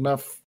has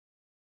enough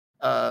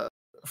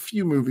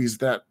few movies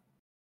that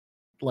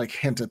like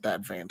hint at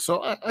that vein.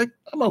 So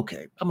I'm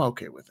okay. I'm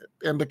okay with it.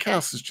 And the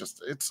cast is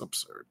it's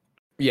absurd.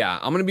 Yeah,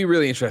 I'm going to be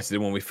really interested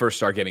when we first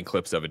start getting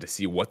clips of it to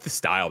see what the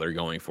style they're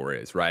going for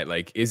is, right?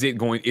 Like, is it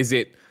going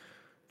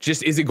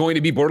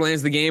to be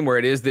Borderlands the game, where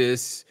it is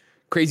this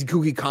crazy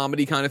kooky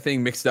comedy kind of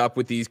thing mixed up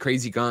with these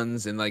crazy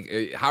guns? And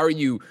like, how are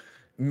you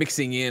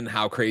mixing in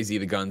how crazy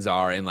the guns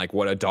are and like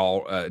what a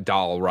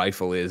doll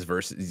rifle is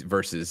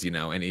versus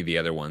any of the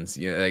other ones?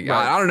 I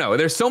don't know.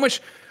 There's so much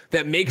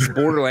that makes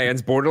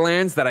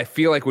Borderlands that I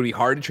feel like would be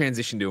hard to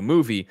transition to a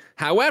movie.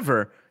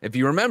 However, if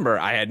you remember,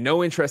 I had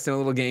no interest in a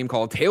little game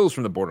called Tales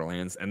from the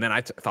Borderlands, and then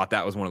I thought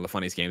that was one of the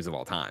funniest games of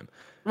all time.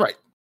 Right.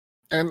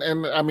 And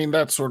I mean,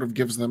 that sort of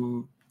gives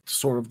them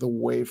sort of the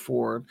way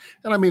forward.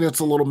 And I mean, it's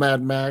a little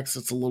Mad Max,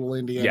 it's a little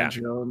Indiana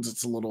Jones,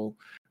 it's a little,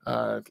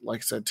 like I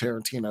said,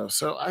 Tarantino.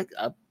 So I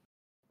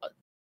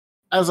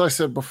as I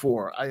said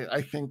before,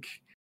 I think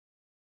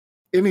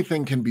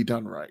anything can be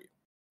done right.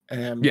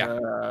 And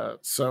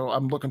so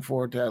I'm looking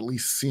forward to at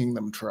least seeing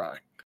them try.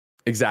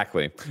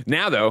 Exactly.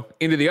 Now, though,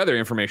 into the other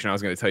information I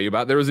was going to tell you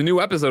about. There was a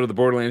new episode of the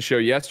Borderlands show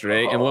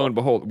yesterday, and lo and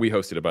behold, we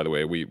hosted it, by the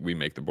way. We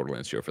make the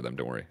Borderlands show for them,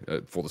 don't worry.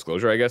 Full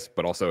disclosure, I guess,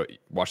 but also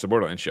watch the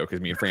Borderlands show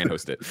because me and Fran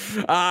host it.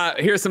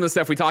 Here's some of the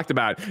stuff we talked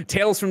about.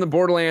 Tales from the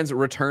Borderlands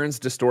returns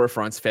to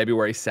storefronts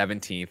February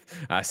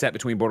 17th. Set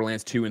between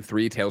Borderlands 2 and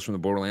 3, Tales from the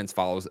Borderlands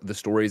follows the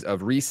stories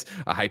of Reese,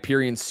 a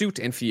Hyperion suit,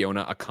 and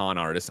Fiona, a con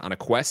artist, on a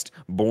quest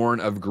born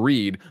of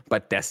greed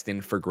but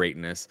destined for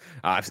greatness.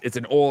 It's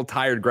an old,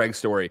 tired Greg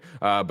story,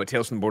 but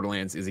Tales from the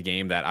Borderlands is a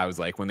game that I was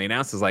like, when they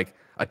announced it, was like,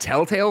 a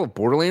Telltale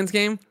Borderlands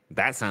game?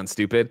 That sounds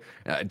stupid.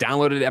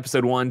 Downloaded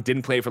episode 1,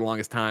 didn't play it for the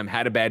longest time,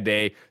 had a bad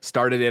day,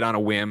 started it on a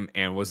whim,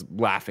 and was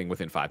laughing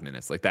within 5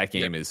 minutes. Like, that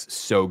game is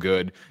so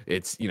good.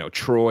 It's,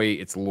 Troy,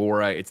 it's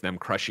Laura, it's them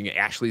crushing it.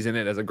 Ashley's in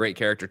it as a great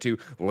character too.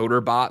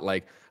 Loaderbot,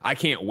 like, I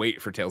can't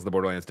wait for Tales of the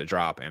Borderlands to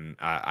drop. And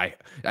I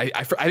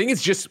think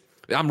it's just,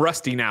 I'm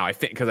rusty now, I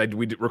think, because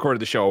we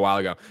recorded the show a while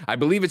ago. I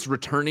believe it's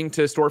returning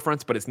to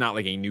storefronts, but it's not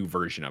like a new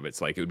version of it.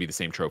 It's like it would be the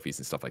same trophies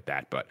and stuff like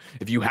that. But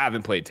if you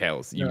haven't played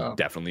Tales, you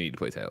definitely need to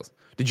play Tales.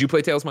 Did you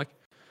play Tales, Mike?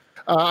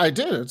 I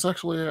did. It's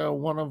actually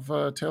one of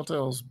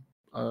Telltale's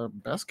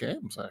best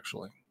games,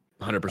 actually.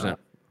 100%.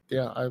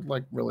 Yeah, I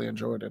really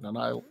enjoyed it, and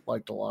I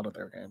liked a lot of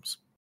their games.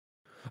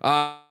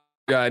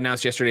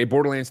 Announced yesterday,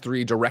 Borderlands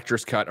 3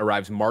 Director's Cut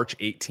arrives March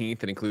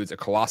 18th. It includes a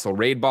colossal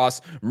raid boss,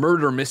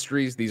 murder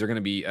mysteries. These are going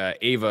to be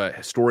Ava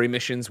story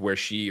missions where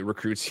she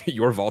recruits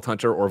your Vault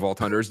Hunter or Vault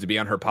Hunters to be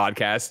on her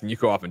podcast, and you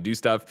go off and do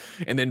stuff.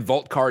 And then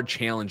Vault Card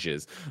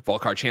Challenges.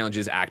 Vault Card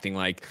Challenges acting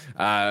like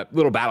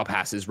little battle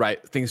passes,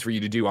 right? Things for you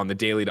to do on the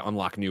daily to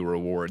unlock new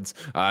rewards.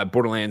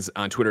 Borderlands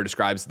on Twitter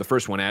describes the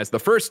first one as the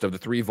first of the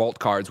 3 Vault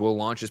Cards will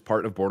launch as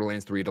part of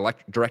Borderlands 3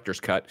 Director's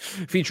Cut,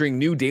 featuring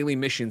new daily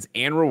missions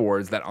and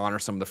rewards that honor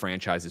some of the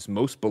franchise's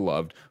most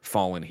beloved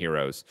fallen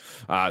heroes.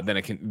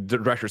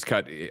 Director's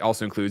Cut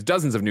also includes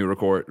dozens of new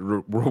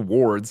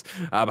rewards,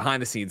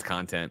 behind the scenes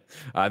content.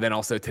 Then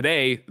also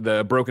today,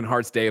 the Broken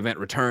Hearts Day event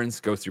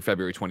returns, goes through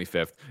February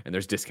 25th, and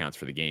there's discounts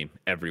for the game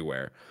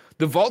everywhere.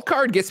 The Vault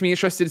Card gets me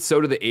interested, so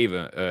do the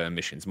Ava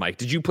missions. Mike,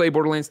 did you play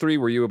Borderlands 3?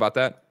 Were you about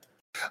that?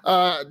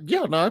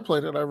 Yeah, no, I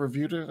played it. I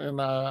reviewed it, and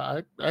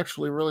I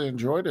actually really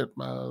enjoyed it.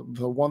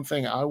 The one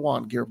thing I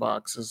want,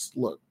 Gearbox, is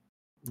look,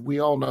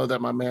 we all know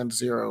that my man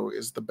Zero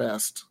is the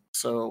best.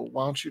 So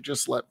why don't you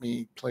just let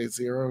me play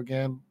Zero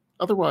again?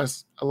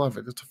 Otherwise, I love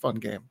it. It's a fun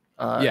game.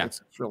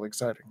 It's really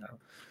exciting.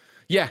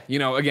 Yeah,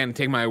 again,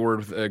 take my word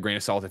with a grain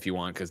of salt if you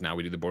want, because now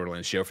we do the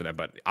Borderlands show for them.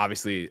 But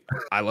obviously,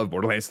 I love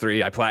Borderlands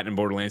 3. I platinum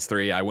Borderlands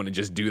 3. I wouldn't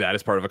just do that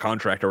as part of a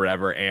contract or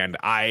whatever. And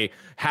I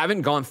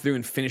haven't gone through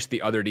and finished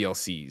the other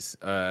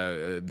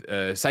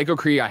DLCs. Psycho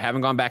Cree, I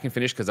haven't gone back and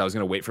finished because I was going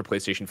to wait for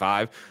PlayStation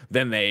 5.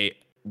 Then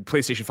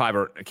PlayStation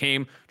 5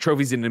 came,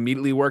 trophies didn't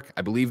immediately work.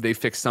 I believe they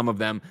fixed some of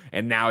them,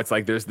 and now it's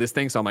like there's this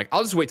thing. So I'm like,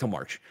 I'll just wait till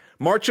March.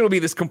 March, it'll be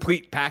this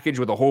complete package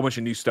with a whole bunch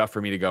of new stuff for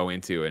me to go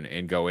into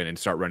and go in and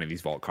start running these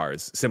vault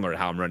cards, similar to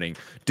how I'm running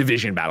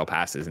Division battle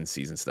passes and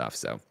season stuff.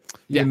 So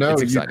yeah,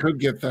 you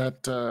could get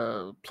that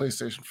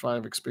PlayStation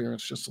 5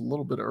 experience just a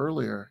little bit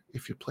earlier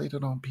if you played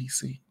it on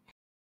PC.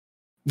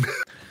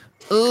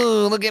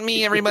 Oh, look at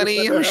me,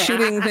 everybody. I'm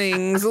shooting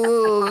things.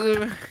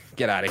 Ooh.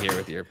 Get out of here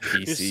with your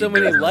PC. There's so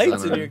many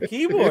lights in your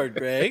keyboard,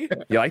 Greg.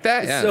 You like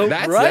that? Yeah, so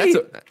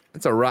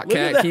that's a Rock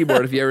Cat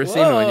keyboard if you ever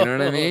seen one. You know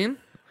what I mean?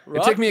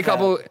 It took me a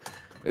couple.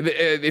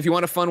 If you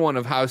want a fun one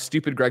of how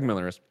stupid Greg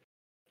Miller is,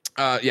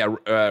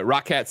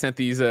 Rock Cat sent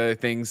these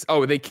things.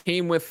 Oh, they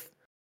came with.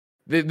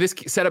 This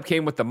setup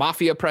came with the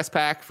Mafia press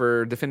pack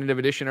for Definitive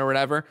Edition or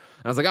whatever.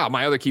 And I was like, oh,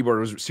 my other keyboard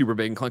was super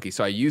big and clunky,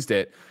 so I used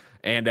it.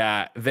 And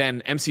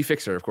then MC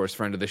Fixer, of course,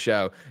 friend of the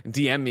show,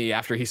 DM'd me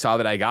after he saw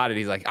that I got it.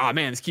 He's like, oh,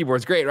 man, this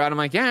keyboard's great, right? I'm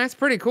like, yeah, it's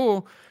pretty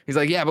cool. He's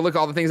like, yeah, but look at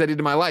all the things I did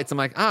to my lights. I'm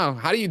like, oh,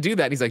 how do you do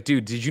that? And he's like,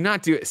 dude, did you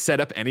not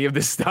set up any of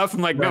this stuff? I'm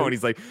like, no. And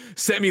he's like,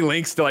 send me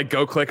links to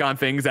go click on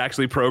things,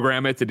 actually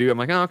program it to do. I'm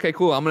like, oh, okay,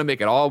 cool. I'm going to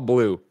make it all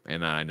blue.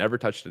 And I never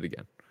touched it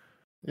again.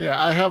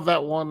 Yeah, I have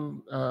that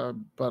one,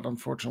 but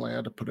unfortunately I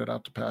had to put it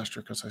out to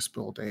pasture because I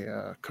spilled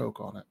a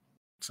Coke on it.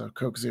 So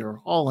Coke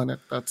Zero, all in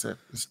it. That's it.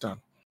 It's done.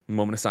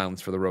 Moment of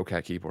silence for the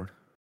Rocat keyboard.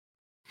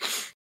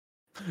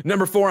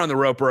 Number 4 on the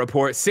Roper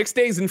Report. 6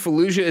 Days in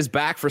Fallujah is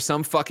back for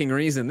some fucking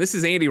reason. This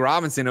is Andy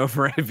Robinson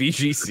over at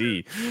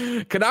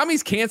VGC.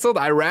 Konami's canceled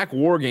Iraq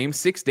war game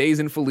 6 Days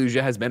in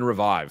Fallujah has been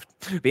revived.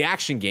 The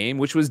action game,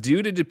 which was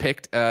due to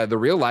depict the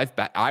real-life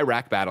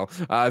Iraq battle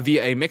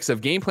via a mix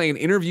of gameplay and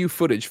interview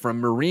footage from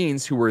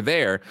Marines who were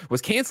there,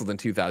 was canceled in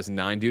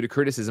 2009 due to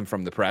criticism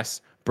from the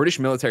press, British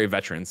military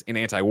veterans, and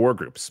anti-war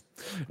groups.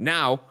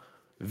 Now,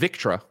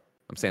 Victra,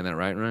 I'm saying that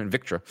right?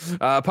 Victra,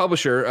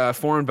 publisher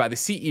formed by the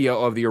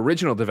CEO of the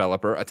original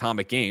developer,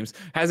 Atomic Games,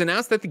 has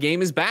announced that the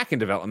game is back in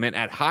development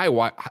at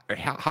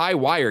High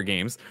Wire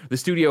Games, the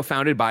studio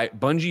founded by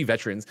Bungie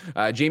veterans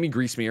Jamie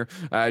Griesmer,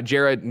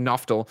 Jared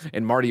Noftel,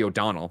 and Marty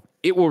O'Donnell.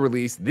 It will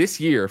release this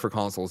year for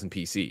consoles and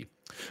PC.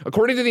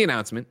 According to the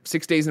announcement,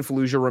 6 Days in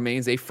Fallujah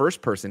remains a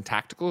first-person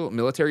tactical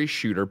military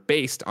shooter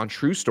based on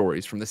true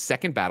stories from the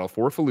second battle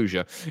for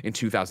Fallujah in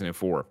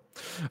 2004.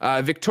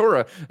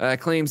 Victoria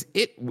claims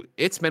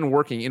it's been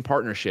working in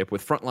partnership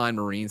with frontline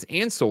Marines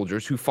and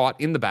soldiers who fought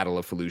in the Battle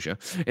of Fallujah,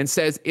 and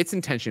says its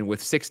intention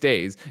with 6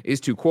 Days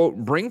is to, quote,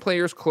 bring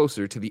players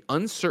closer to the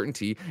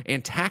uncertainty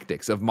and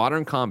tactics of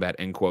modern combat,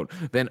 end quote,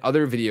 than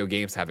other video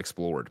games have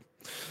explored.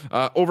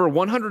 Over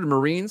 100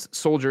 Marines,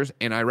 soldiers,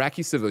 and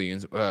Iraqi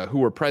civilians who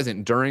were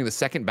present during the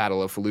Second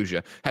Battle of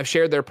Fallujah have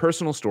shared their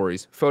personal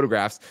stories,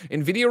 photographs,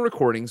 and video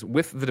recordings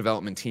with the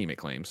development team, it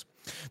claims.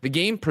 The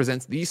game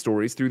presents these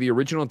stories through the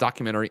original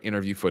documentary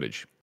interview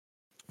footage.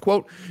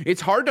 Quote,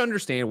 it's hard to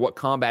understand what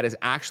combat is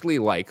actually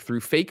like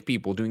through fake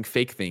people doing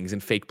fake things in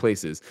fake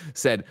places,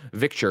 said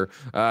Victor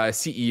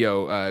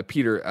CEO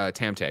Peter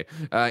Tamte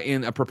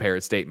in a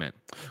prepared statement.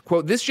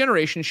 Quote, this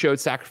generation showed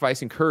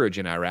sacrifice and courage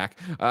in Iraq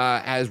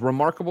as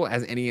remarkable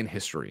as any in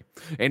history.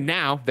 And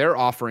now they're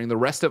offering the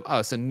rest of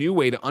us a new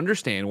way to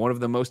understand one of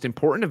the most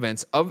important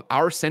events of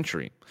our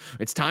century.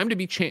 It's time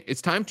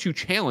to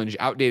challenge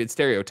outdated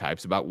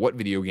stereotypes about what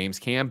video games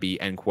can be,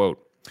 end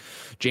quote.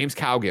 James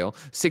Cowgill,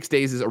 6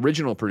 Days'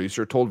 original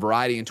producer, told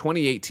Variety in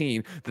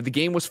 2018 that the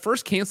game was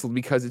first canceled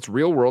because its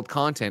real-world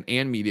content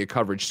and media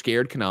coverage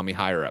scared Konami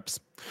higher-ups.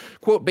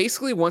 Quote,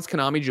 basically, once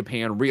Konami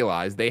Japan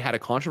realized they had a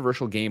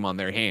controversial game on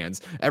their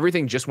hands,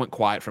 everything just went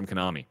quiet from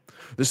Konami.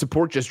 The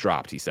support just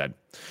dropped, he said.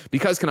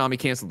 Because Konami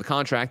canceled the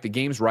contract, the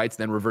game's rights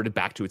then reverted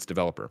back to its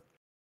developer.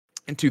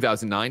 In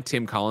 2009,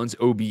 Tim Collins,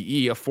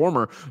 OBE, a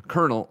former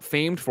colonel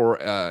famed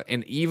for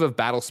an eve of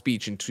battle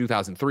speech in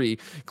 2003,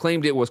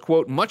 claimed it was,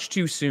 quote, much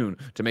too soon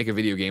to make a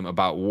video game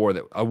about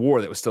a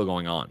war that was still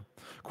going on.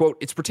 Quote,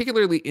 it's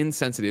particularly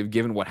insensitive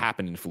given what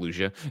happened in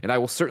Fallujah, and I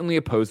will certainly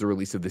oppose the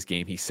release of this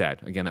game, he said.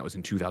 Again, that was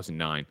in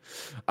 2009.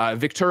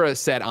 Victura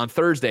said on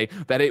Thursday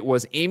that it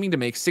was aiming to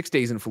make 6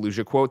 Days in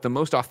Fallujah, quote, the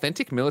most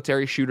authentic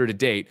military shooter to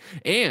date,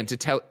 and to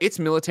tell its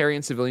military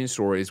and civilian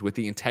stories with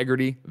the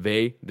integrity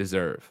they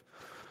deserve.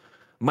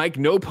 Mike,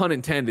 no pun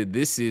intended,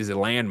 this is a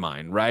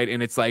landmine, right?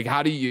 And it's like,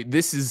 where do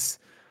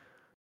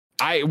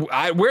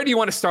you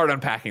want to start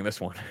unpacking this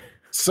one?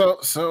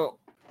 So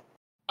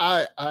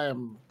I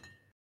am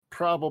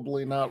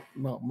probably not,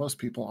 well, most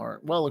people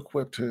aren't well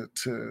equipped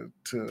to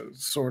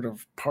sort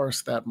of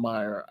parse that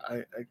mire.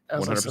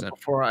 As 100%. I said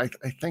before, I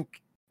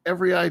think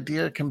every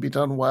idea can be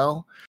done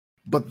well,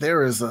 but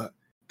there is a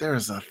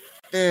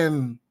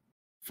thin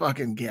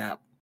fucking gap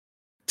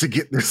to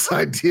get this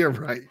idea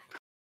right.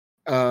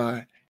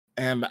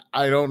 And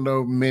I don't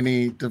know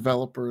many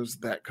developers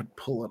that could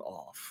pull it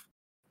off.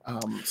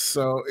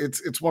 So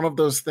it's one of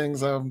those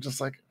things I'm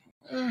just like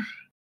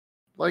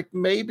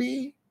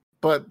maybe,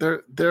 but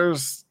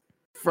there's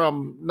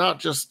from not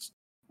just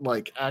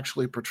like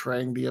actually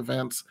portraying the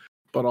events,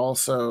 but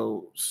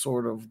also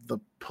sort of the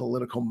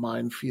political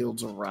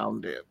minefields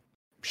around it.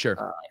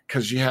 Sure.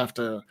 Because you have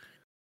to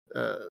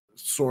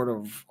sort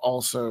of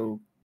also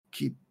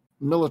keep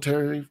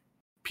military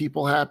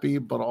people happy,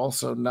 but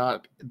also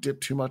not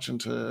dip too much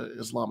into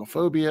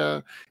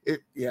Islamophobia.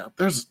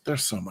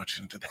 There's so much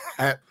into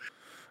that.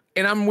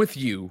 And I'm with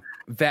you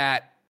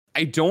that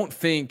I don't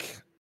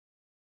think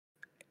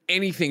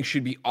anything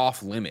should be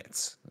off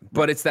limits,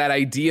 but it's that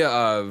idea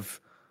of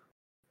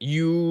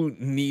you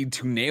need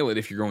to nail it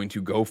if you're going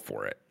to go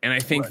for it. And I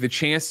think the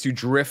chance to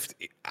drift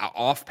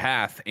off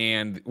path,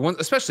 and one,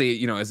 especially,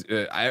 you know, as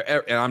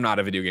I'm not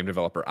a video game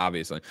developer,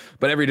 obviously,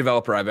 but every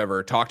developer I've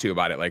ever talked to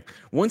about it, like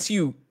once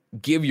you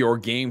give your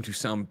game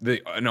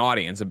to an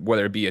audience,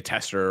 whether it be a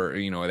tester or,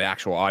 you know, the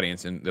actual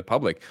audience and the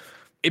public,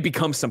 it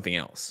becomes something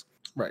else.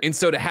 Right. And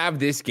so to have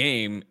this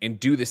game and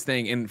do this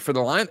thing, and for the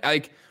line,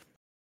 like,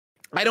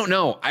 I don't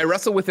know. I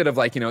wrestle with it of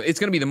like, you know, it's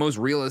going to be the most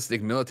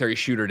realistic military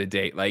shooter to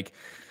date. Like,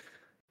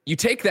 you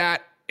take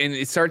that and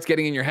it starts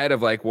getting in your head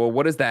of like, well,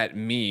 what does that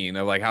mean?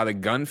 Of like how the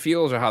gun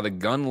feels or how the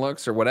gun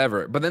looks or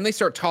whatever. But then they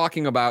start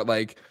talking about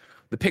like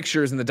the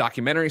pictures and the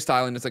documentary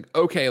style. And it's like,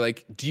 okay,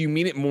 like, do you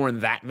mean it more in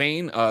that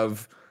vein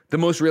of the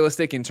most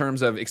realistic in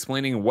terms of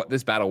explaining what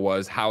this battle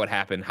was, how it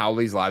happened, how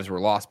these lives were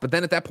lost? But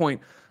then at that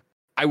point,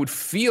 I would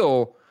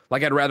feel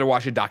like I'd rather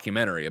watch a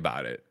documentary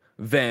about it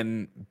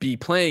than be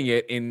playing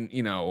it in,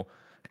 you know,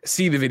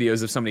 see the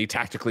videos of somebody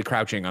tactically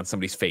crouching on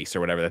somebody's face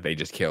or whatever that they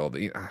just killed.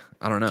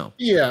 I don't know.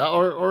 Yeah,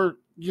 or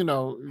you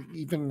know,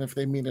 even if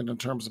they mean it in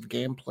terms of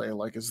gameplay,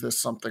 like, is this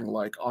something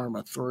like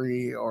Arma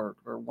 3 or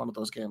one of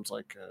those games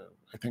like,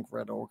 I think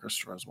Red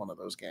Orchestra is one of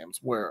those games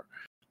where,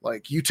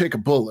 like, you take a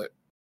bullet,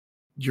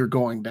 you're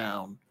going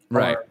down.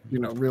 Right. Or, you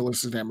know,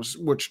 realistic damage,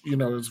 which, you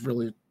know, is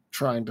really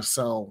trying to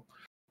sell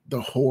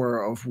the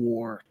horror of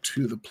war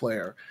to the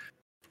player.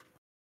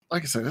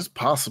 Like I said, it's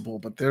possible,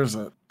 but there's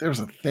a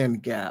thin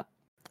gap.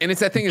 And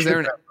it's that thing, is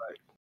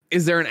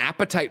there an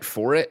appetite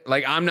for it?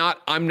 Like, I'm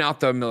not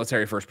the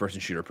military first person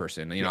shooter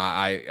person. You know,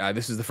 I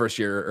this is the first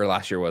year or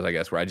last year was, I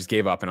guess, where I just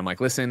gave up and I'm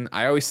like, listen,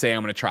 I always say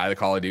I'm going to try the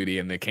Call of Duty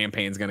and the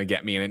campaign's going to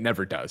get me, and it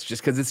never does,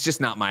 just because it's just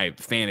not my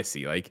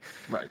fantasy. Like,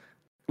 right.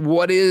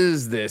 What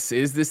is this?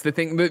 Is this the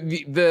thing?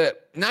 The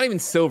not even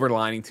silver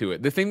lining to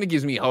it. The thing that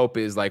gives me hope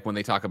is like when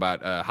they talk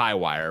about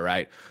Highwire,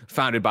 right?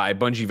 Founded by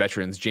Bungie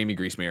veterans Jamie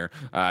Griesmer,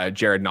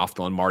 Jared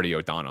Knopfel, and Marty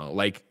O'Donnell.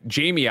 Like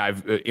Jamie,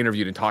 I've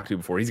interviewed and talked to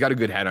before. He's got a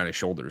good head on his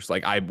shoulders.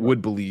 Like I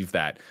would believe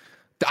that.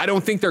 I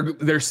don't think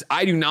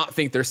I do not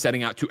think they're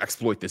setting out to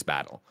exploit this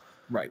battle.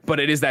 Right. But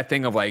it is that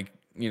thing of like,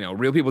 you know,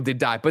 real people did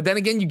die. But then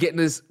again, you get in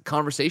this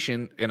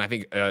conversation, and I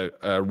think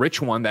a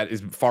rich one that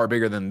is far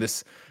bigger than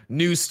this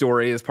news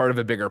story as part of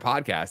a bigger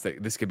podcast,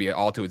 that this could be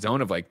all to its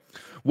own of like,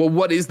 well,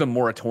 what is the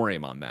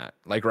moratorium on that?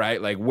 Like,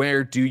 right? Like,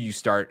 where do you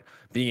start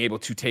being able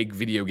to take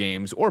video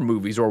games or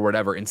movies or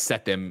whatever and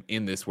set them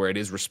in this where it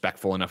is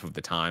respectful enough of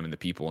the time and the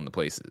people and the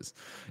places?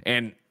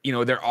 And, you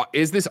know, there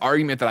is this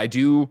argument that I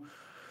do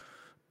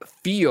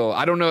feel,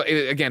 I don't know,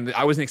 again,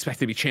 I wasn't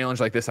expected to be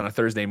challenged like this on a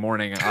Thursday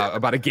morning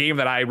about a game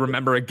that I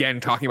remember again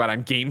talking about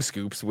on Game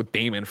Scoops with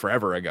Damon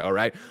forever ago,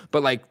 right?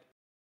 But like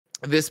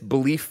this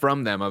belief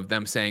from them of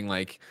them saying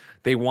like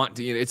they want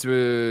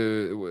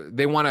to,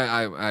 they want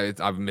to,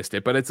 I've missed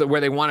it, but it's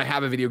where they want to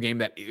have a video game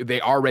that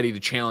they are ready to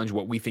challenge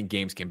what we think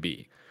games can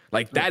be.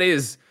 Like that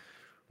is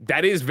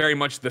very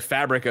much the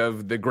fabric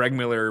of the Greg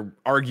Miller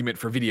argument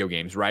for video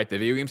games, right? The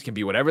video games can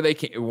be whatever they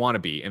want to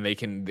be,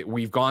 and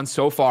we've gone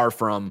so far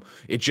from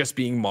it just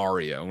being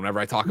Mario. Whenever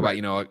I talk about,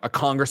 a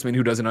congressman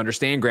who doesn't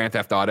understand Grand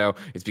Theft Auto,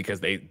 it's because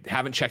they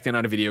haven't checked in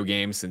on a video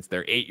game since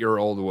their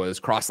 8-year-old was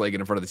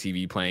cross-legged in front of the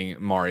TV playing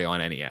Mario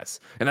on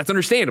NES. And that's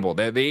understandable.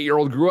 The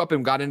 8-year-old grew up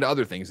and got into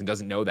other things and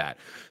doesn't know that.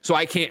 So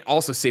I can't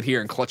also sit here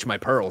and clutch my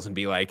pearls and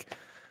be like,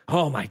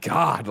 oh my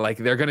God, like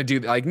they're going to do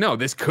like, no,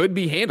 this could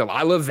be handled.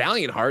 I love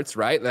Valiant Hearts,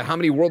 right? How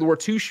many World War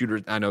II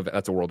shooters? I know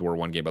that's a World War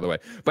I game, by the way,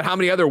 but how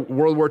many other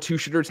World War II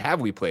shooters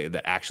have we played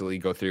that actually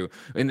go through?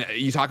 And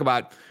you talk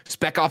about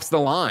Spec Ops The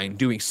Line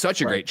doing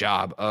such a great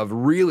job of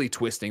really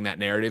twisting that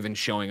narrative and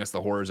showing us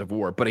the horrors of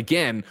war. But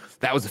again,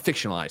 that was a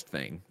fictionalized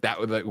thing. That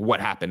was like what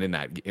happened in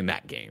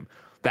that game.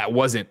 That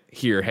wasn't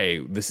here, hey,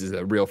 this is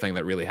a real thing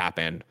that really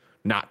happened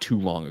not too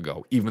long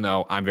ago, even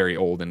though I'm very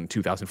old and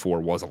 2004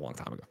 was a long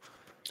time ago.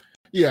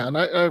 Yeah, and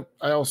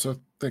I also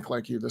think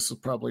like you, this is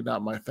probably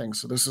not my thing.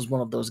 So this is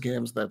one of those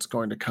games that's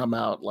going to come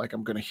out, like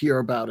I'm going to hear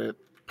about it,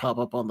 pop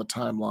up on the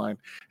timeline,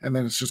 and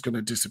then it's just going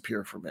to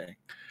disappear for me.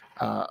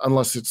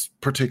 Unless it's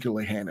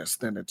particularly heinous,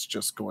 then it's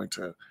just going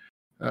to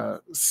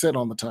sit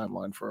on the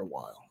timeline for a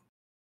while.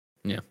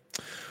 Yeah.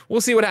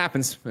 We'll see what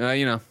happens.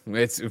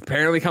 It's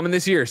apparently coming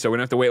this year, so we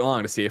don't have to wait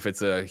long to see if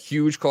it's a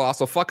huge,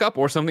 colossal fuck up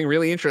or something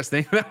really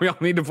interesting that we all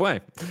need to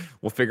play.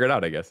 We'll figure it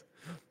out, I guess.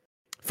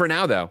 For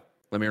now, though,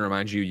 let me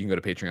remind you, you can go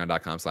to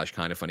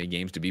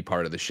patreon.com/kindoffunnygames to be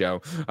part of the show.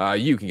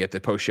 You can get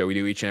the post show we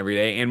do each and every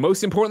day. And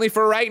most importantly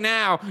for right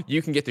now,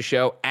 you can get the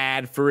show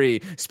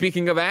ad-free.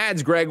 Speaking of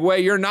ads, Greg Way,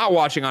 you're not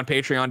watching on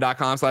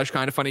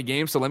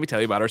patreon.com/kindoffunnygames. So let me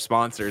tell you about our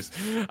sponsors.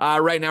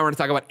 Right now, we're going to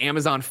talk about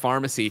Amazon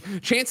Pharmacy.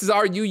 Chances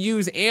are you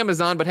use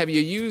Amazon, but have you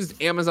used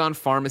Amazon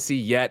Pharmacy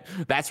yet?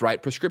 That's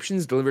right.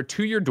 Prescriptions delivered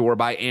to your door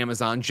by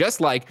Amazon,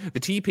 just like the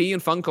TP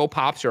and Funko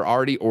Pops you're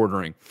already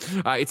ordering.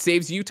 It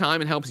saves you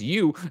time and helps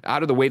you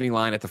out of the waiting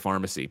line at the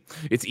pharmacy.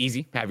 It's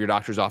easy. Have your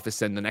doctor's office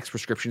send the next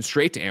prescription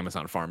straight to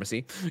Amazon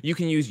Pharmacy. You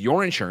can use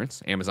your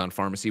insurance. Amazon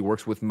Pharmacy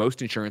works with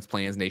most insurance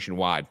plans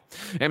nationwide.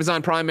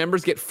 Amazon Prime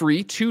members get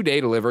free 2-day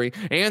delivery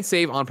and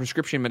save on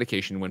prescription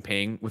medication when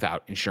paying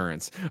without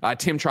insurance.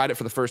 Tim tried it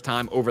for the first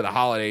time over the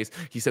holidays.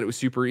 He said it was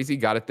super easy,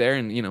 got it there,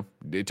 and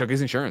it took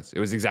his insurance.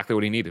 It was exactly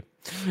what he needed.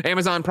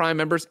 Amazon Prime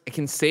members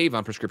can save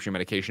on prescription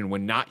medication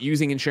when not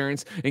using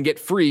insurance and get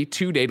free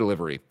 2-day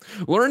delivery.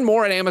 Learn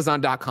more at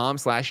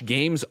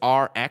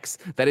amazon.com/gamesrx.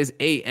 That is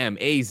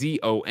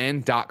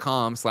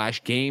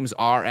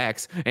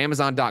amazon.com/gamesrx.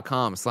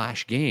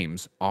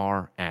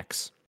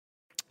 Amazon.com/gamesrx.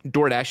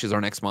 DoorDash is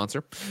our next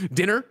sponsor.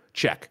 Dinner?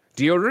 Check.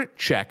 Deodorant?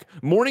 Check.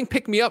 Morning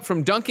pick-me-up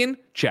from Dunkin'?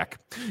 Check.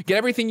 Get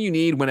everything you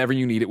need whenever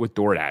you need it with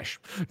DoorDash.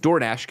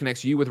 DoorDash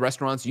connects you with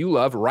restaurants you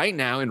love right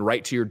now and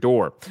right to your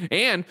door.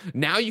 And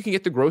now you can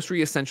get the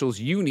grocery essentials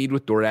you need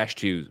with DoorDash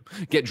too.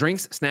 Get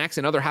drinks, snacks,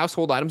 and other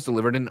household items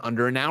delivered in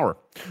under an hour.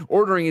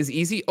 Ordering is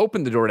easy.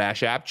 Open the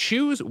DoorDash app.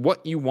 Choose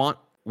what you want,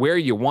 where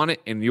you want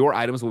it, and your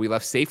items will be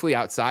left safely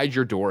outside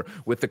your door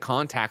with the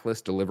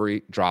contactless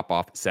delivery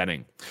drop-off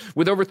setting.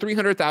 With over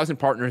 300,000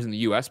 partners in the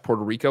U.S.,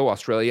 Puerto Rico,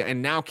 Australia,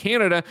 and now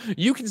Canada,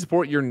 you can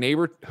support your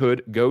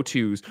neighborhood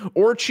go-tos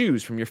or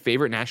choose from your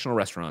favorite national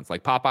restaurants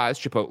like Popeyes,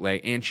 Chipotle,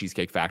 and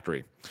Cheesecake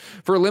Factory.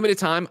 For a limited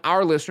time,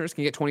 our listeners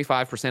can get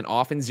 25%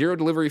 off and zero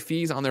delivery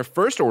fees on their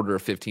first order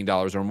of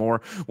 $15 or more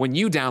when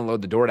you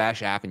download the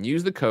DoorDash app and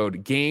use the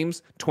code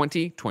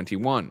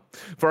GAMES2021.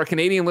 For our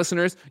Canadian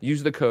listeners,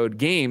 use the code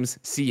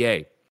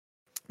GAMESCA.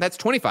 That's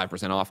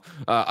 25% off,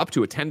 up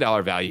to a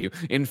 $10 value,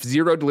 and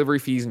zero delivery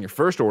fees in your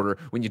first order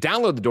when you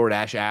download the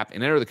DoorDash app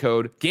and enter the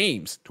code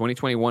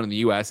GAMES2021 in the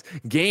U.S.,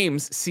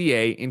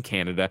 GAMESCA in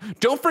Canada.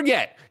 Don't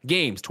forget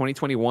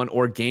GAMES2021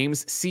 or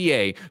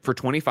GAMESCA for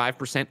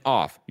 25%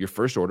 off your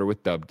first order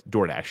with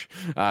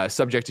DoorDash.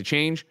 Subject to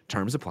change,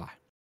 terms apply.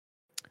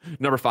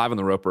 Number 5 on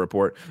the Roper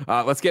Report.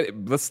 Let's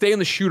stay in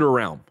the shooter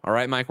realm. All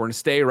right, Mike, we're going to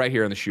stay right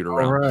here in the shooter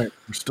realm. All right,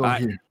 we're still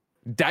here.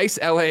 DICE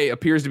LA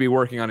appears to be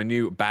working on a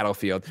new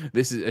Battlefield.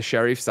 This is a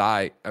Sheriff.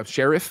 I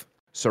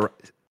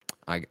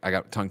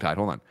got tongue tied.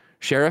 Hold on.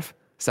 Sheriff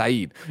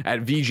Saeed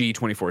at VG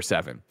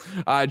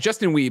 24/7.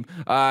 Justin Weeb,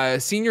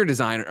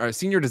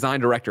 senior design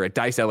director at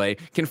DICE LA,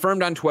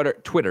 confirmed on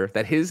Twitter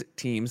that his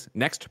team's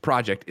next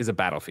project is a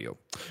Battlefield.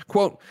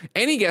 Quote,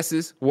 any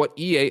guesses what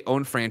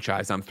EA-owned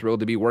franchise I'm thrilled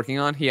to be working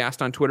on? He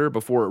asked on Twitter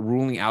before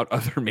ruling out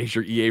other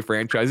major EA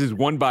franchises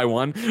one by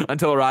one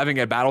until arriving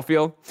at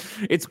Battlefield.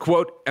 It's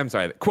quote,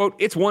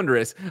 it's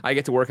wondrous. I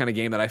get to work on a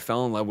game that I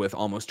fell in love with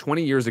almost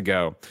 20 years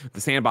ago.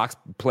 The sandbox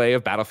play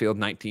of Battlefield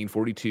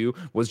 1942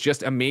 was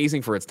just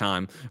amazing for its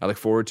time. I look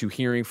forward to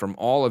hearing from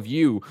all of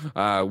you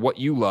what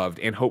you loved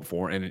and hope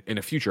for in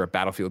a future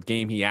Battlefield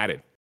game, he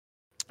added.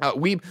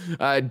 We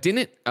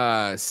didn't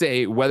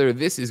say whether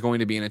this is going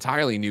to be an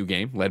entirely new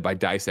game led by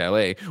DICE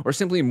LA or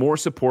simply more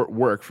support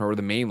work for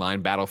the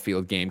mainline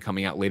Battlefield game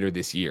coming out later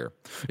this year.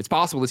 It's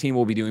possible the team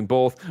will be doing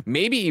both,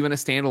 maybe even a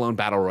standalone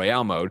Battle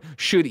Royale mode,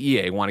 should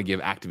EA want to give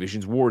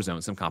Activision's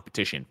Warzone some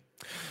competition.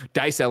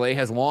 DICE LA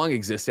has long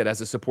existed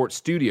as a support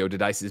studio to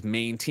DICE's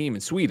main team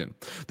in Sweden.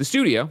 The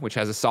studio, which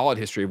has a solid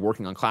history of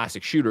working on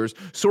classic shooters,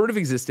 sort of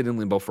existed in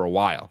limbo for a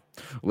while.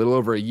 A little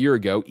over a year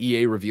ago,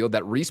 EA revealed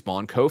that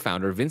Respawn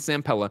co-founder Vince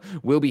Zampella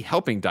will be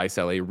helping DICE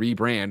LA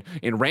rebrand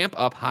and ramp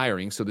up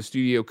hiring so the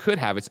studio could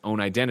have its own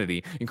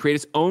identity and create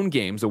its own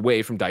games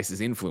away from DICE's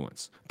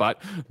influence.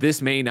 But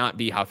this may not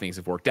be how things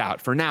have worked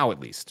out, for now at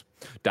least.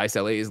 DICE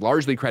LA is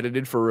largely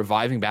credited for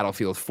reviving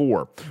Battlefield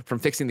 4, from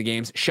fixing the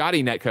game's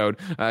shoddy netcode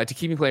to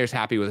keeping players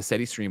happy with a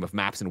steady stream of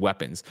maps and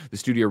weapons. The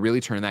studio really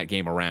turned that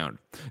game around.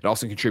 It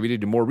also contributed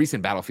to more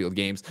recent Battlefield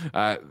games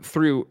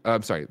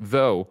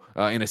though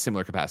in a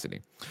similar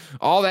capacity.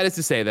 All that is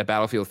to say that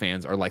Battlefield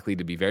fans are likely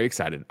to be very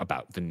excited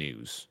about the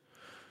news.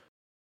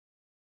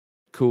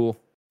 Cool.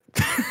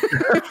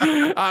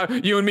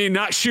 You and me,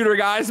 not shooter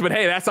guys, but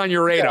hey, that's on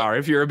your radar.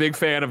 If you're a big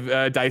fan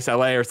of DICE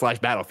LA or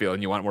 / Battlefield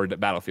and you want more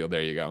Battlefield,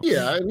 there you go.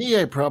 Yeah, and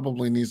EA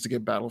probably needs to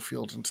get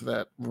Battlefield into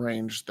that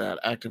range that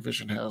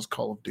Activision has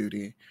Call of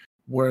Duty,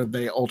 where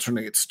they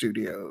alternate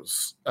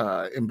studios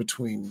in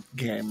between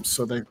games,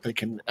 so they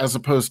can, as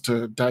opposed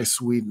to DICE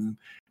Sweden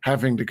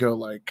having to go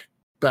like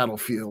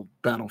Battlefield,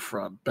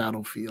 Battlefront,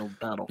 Battlefield,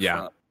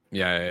 Battlefront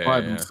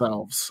by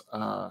themselves.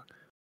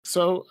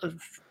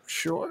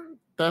 Sure.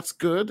 That's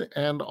good.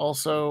 And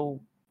also,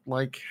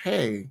 like,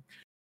 hey,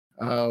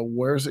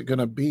 where's it going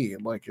to be?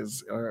 Like,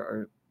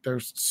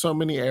 there's so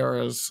many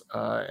eras,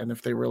 and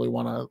if they really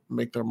want to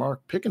make their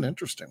mark, pick an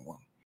interesting one.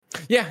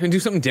 Yeah, and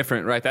do something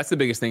different, right? That's the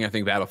biggest thing I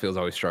think Battlefield's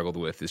always struggled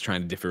with, is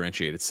trying to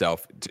differentiate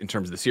itself in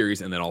terms of the series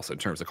and then also in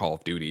terms of Call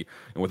of Duty.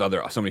 And with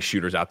so many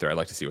shooters out there, I'd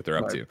like to see what they're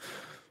up to.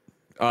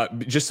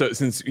 Just so,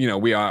 since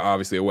we are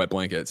obviously a wet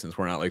blanket, since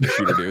we're not like the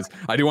shooter dudes,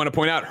 I do want to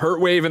point out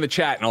Hurtwave in the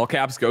chat in all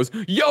caps goes,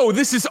 "Yo,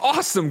 this is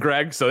awesome,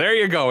 Greg." So there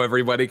you go,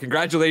 everybody.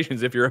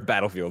 Congratulations if you're a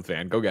Battlefield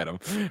fan. Go get them.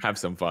 Have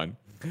some fun.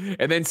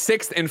 And then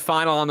sixth and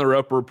final on the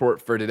rope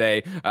report for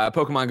today,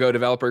 Pokemon Go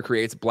developer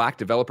creates Black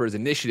Developers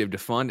Initiative to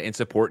fund and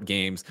support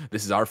games.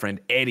 This is our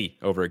friend Eddie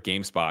over at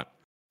GameSpot.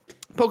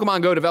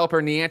 Pokemon Go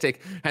developer Niantic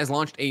has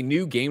launched a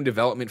new game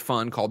development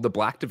fund called the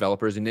Black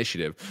Developers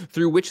Initiative,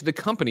 through which the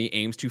company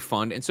aims to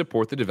fund and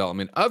support the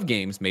development of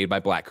games made by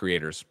Black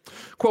creators.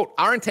 Quote,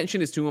 "Our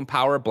intention is to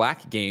empower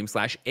Black game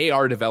 /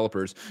 AR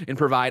developers and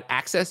provide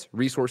access,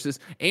 resources,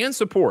 and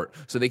support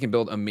so they can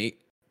build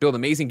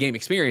amazing game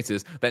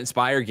experiences that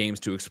inspire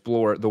games to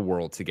explore the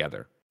world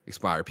together."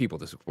 Inspire people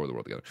to explore the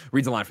world together.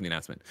 Reads a line from the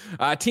announcement.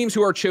 Teams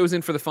who are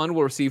chosen for the fund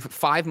will receive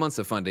 5 months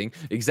of funding,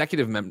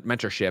 executive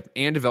mentorship,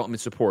 and development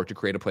support to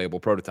create a playable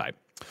prototype.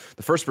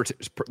 The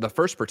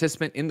first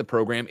participant in the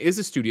program is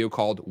a studio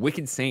called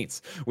Wicked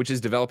Saints, which is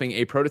developing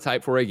a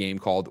prototype for a game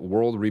called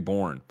World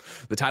Reborn.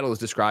 The title is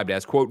described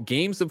as, quote,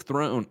 Game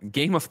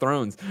of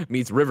Thrones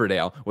meets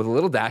Riverdale with a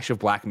little dash of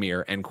Black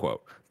Mirror, end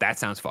quote. That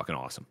sounds fucking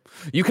awesome.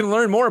 You can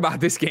learn more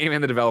about this game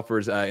and the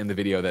developers in the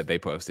video that they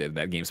posted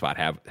that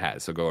GameSpot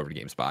has. So go over to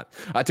GameSpot.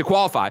 To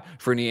qualify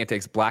for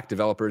Niantic's Black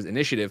Developers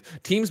Initiative,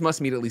 teams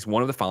must meet at least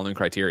one of the following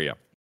criteria.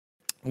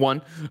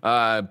 1,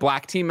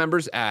 Black team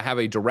members have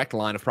a direct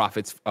line of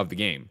profits of the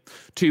game.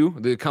 2,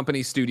 the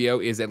company's studio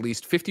is at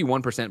least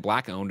 51%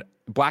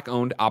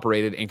 Black-owned,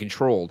 operated, and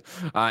controlled,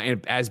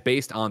 and as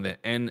based on the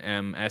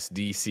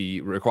NMSDC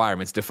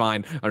requirements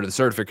defined under the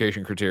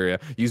certification criteria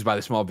used by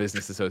the Small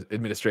Business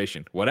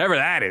Administration. Whatever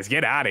that is,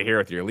 get out of here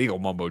with your legal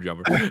mumbo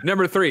jumbo.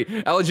 Number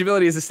 3,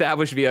 eligibility is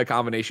established via a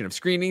combination of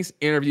screenings,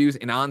 interviews,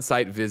 and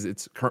on-site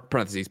visits,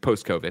 parentheses,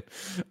 post-COVID.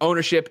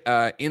 Ownership,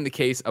 in the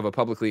case of a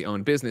publicly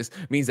owned business,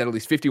 means that at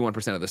least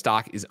 51% of the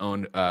stock is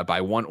owned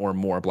by one or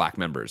more Black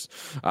members.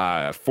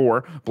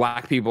 4,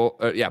 Black people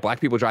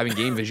driving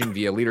game vision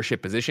via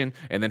leadership position.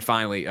 And then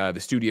finally, the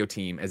studio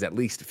team is at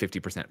least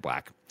 50%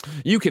 Black.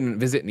 You can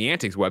visit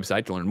Niantic's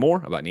website to learn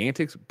more about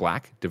Niantic's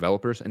Black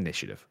Developers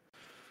Initiative.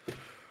 A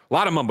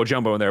lot of mumbo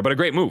jumbo in there, but a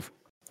great move.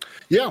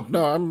 Yeah,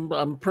 no,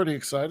 I'm pretty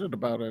excited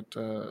about it.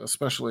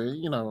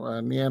 Especially,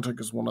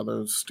 Niantic is one of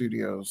those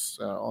studios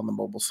on the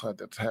mobile side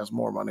that has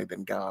more money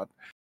than God.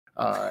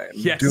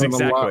 Yes,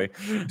 exactly.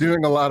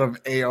 Doing a lot of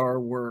AR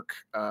work,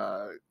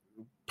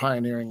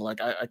 pioneering.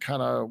 Like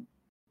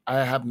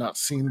I have not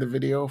seen the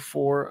video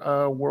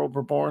for World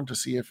Reborn to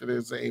see if it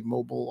is a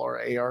mobile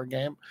or AR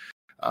game.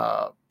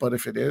 But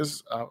if it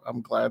is,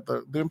 I'm glad.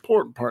 The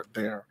important part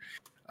there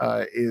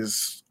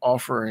is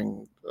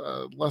offering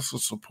less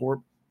of support,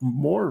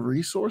 more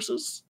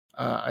resources.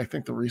 I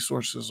think the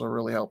resources are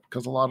really helpful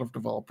because a lot of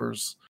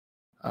developers,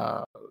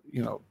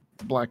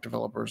 Black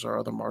developers or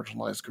other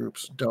marginalized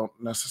groups don't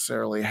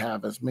necessarily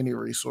have as many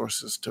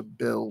resources to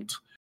build,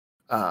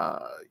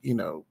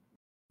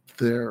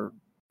 their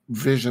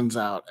visions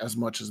out as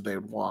much as they'd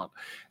want.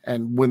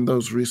 And when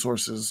those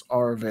resources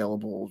are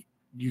available,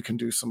 you can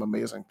do some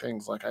amazing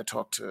things. Like I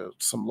talked to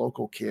some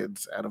local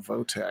kids at a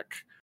Votech,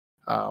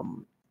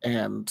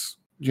 and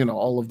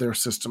all of their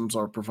systems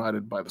are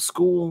provided by the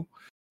school.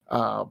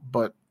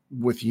 But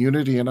with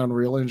Unity and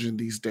Unreal Engine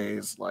these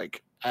days,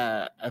 like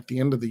at the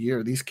end of the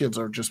year, these kids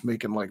are just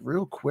making like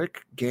real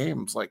quick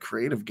games, like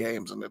creative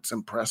games, and it's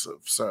impressive.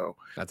 So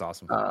That's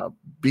awesome.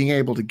 Being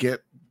able to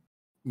get,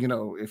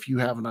 if you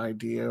have an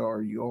idea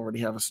or you already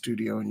have a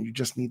studio and you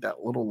just need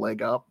that little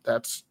leg up,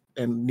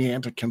 and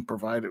Niantic can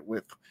provide it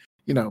with,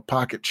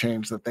 pocket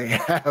change that they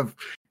have.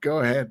 Go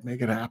ahead,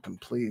 make it happen,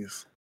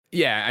 please.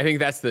 Yeah, I think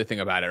that's the thing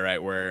about it,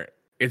 right? Where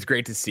it's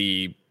great to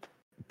see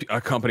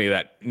a company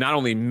that not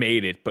only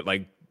made it, but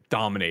like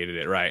dominated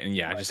it, right? And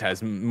yeah, it just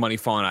has money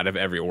falling out of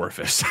every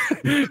orifice.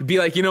 Be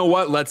like, you know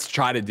what? Let's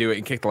try to do it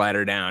and kick the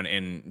ladder down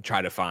and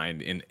try to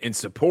find and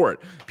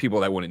support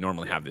people that wouldn't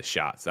normally have this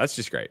shot. So that's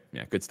just great.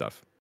 Yeah, good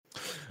stuff.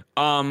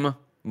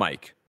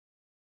 Mike,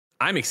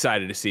 I'm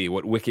excited to see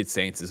what Wicked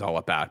Saints is all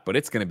about, but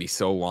it's going to be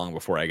so long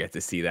before I get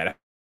to see that.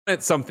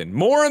 It's something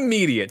more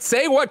immediate.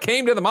 Say what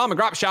came to the mom and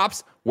grop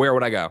shops. Where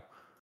would I go?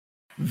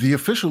 The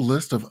official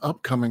list of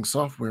upcoming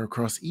software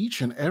across each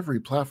and every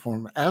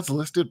platform, as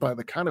listed by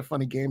the Kind of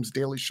Funny Games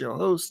Daily Show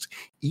host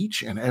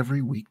each and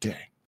every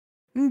weekday.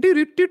 Yeah.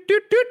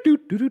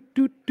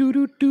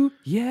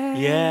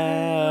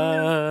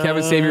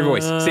 Kevin, save your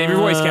voice. Save your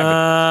voice, Kevin.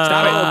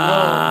 Stop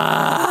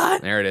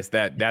it. There it is.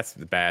 That's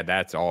bad.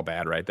 That's all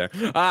bad right there.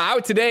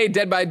 Out today,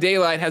 Dead by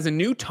Daylight has a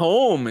new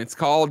tome. It's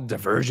called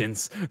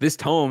Divergence. This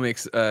tome,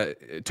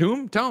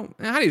 tome.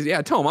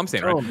 I'm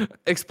saying it right.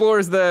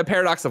 Explores the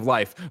paradox of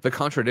life, the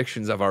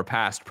contradictions of our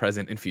past,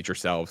 present, and future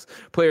selves.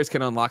 Players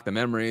can unlock the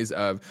memories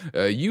of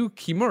Yu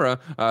Kimura,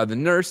 the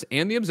nurse,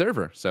 and the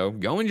observer. So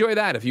go enjoy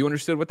that if you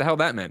understood what the hell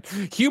that meant.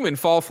 Human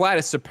Fall Flat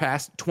has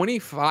surpassed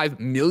 25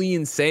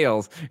 million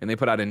sales, and they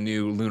put out a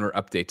new lunar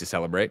update to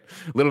celebrate.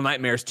 Little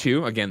Nightmares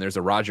 2, again, there's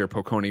a Roger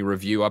Pocconi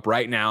review up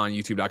right now on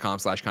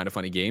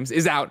youtube.com/kindoffunnygames,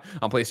 is out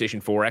on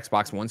PlayStation 4,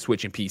 Xbox One,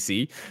 Switch, and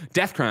PC.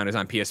 Death Crown is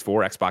on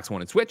PS4, Xbox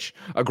One, and Switch.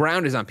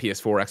 Aground is on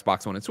PS4,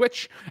 Xbox One, and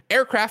Switch.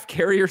 Aircraft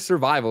Carrier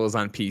Survival is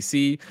on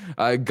PC.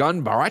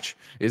 Gun Barrage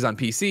is on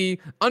PC.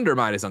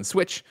 Undermine is on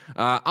Switch.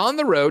 On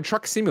the Road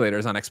Truck Simulator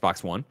is on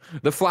Xbox One.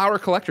 The Flower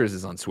Collectors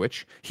is on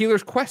Switch.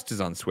 Healer's Quest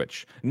is on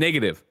Switch.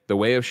 Negative, The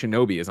Way of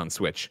Shinobi is on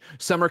Switch.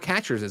 Summer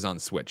Catchers is on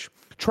Switch.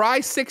 Try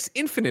 6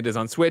 Infinite is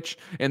on Switch.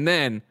 And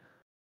then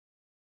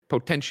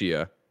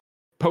Potentia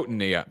is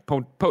on.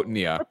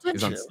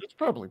 It's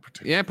probably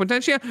Potentia. Yeah,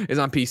 Potentia is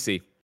on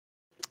PC.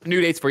 New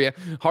dates for you.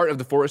 Heart of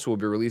the Forest will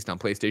be released on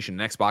PlayStation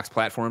and Xbox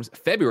platforms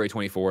February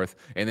 24th.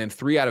 And then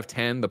 3 out of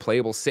 10, the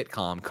playable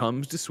sitcom,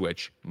 comes to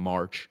Switch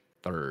March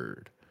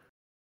 3rd.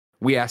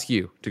 We ask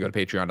you to go to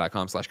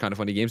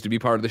patreon.com/kindoffunnygames to be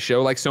part of the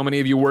show like so many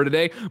of you were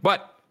today.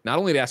 But not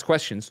only to ask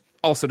questions,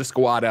 also to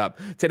squad up.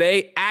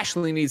 Today,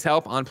 Ashley needs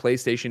help on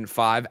PlayStation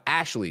 5.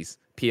 Ashley's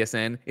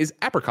PSN is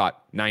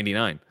Apricot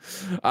 99.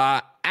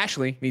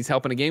 Ashley needs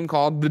help in a game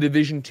called The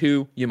Division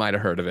 2. You might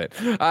have heard of it.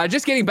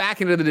 Just getting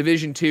back into The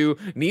Division 2.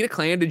 Need a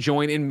clan to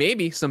join and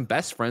maybe some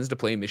best friends to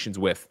play missions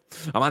with.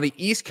 I'm on the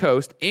East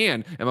Coast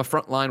and am a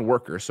frontline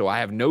worker, so I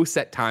have no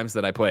set times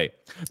that I play.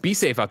 Be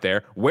safe out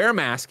there. Wear a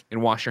mask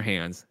and wash your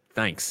hands.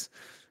 Thanks.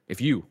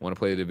 If you want to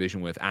play The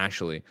Division with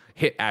Ashley,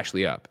 hit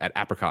Ashley up at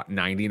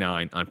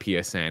Apricot99 on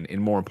PSN.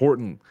 And more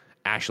important,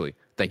 Ashley,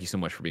 thank you so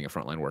much for being a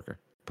frontline worker.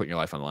 Putting your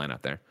life on the line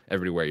out there.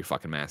 Everybody wear your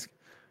fucking mask.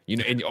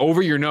 And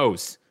over your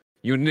nose.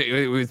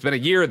 It's been a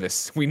year of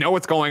this. We know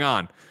what's going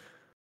on.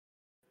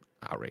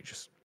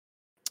 Outrageous.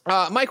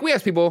 Mike, we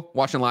asked people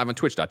watching live on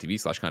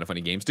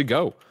twitch.tv/kindoffunnygames to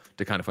go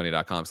to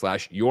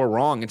kindoffunny.com/you're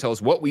wrong and tell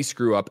us what we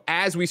screw up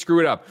as we screw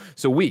it up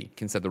so we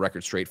can set the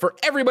record straight for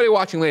everybody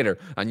watching later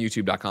on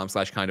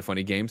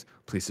youtube.com/kindoffunnygames.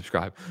 Please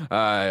subscribe.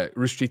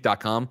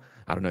 Roosterteeth.com.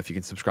 I don't know if you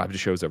can subscribe to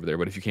shows over there,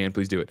 but if you can,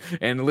 please do it.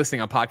 And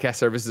listening on podcast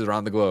services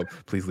around the globe,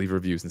 please leave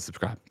reviews and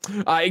subscribe.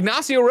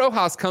 Ignacio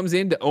Rojas comes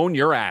in to own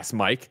your ass,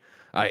 Mike.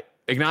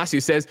 Ignacio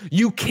says,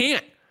 you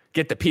can't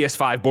get the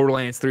PS5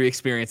 Borderlands 3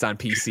 experience on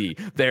PC.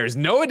 There's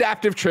no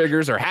adaptive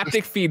triggers or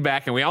haptic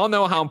feedback, and we all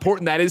know how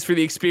important that is for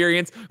the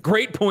experience.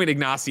 Great point,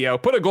 Ignacio.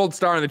 Put a gold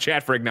star in the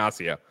chat for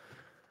Ignacio.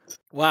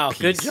 Wow, PC.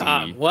 Good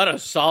job. What a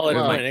solid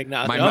point,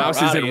 Ignacio. My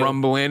mouse isn't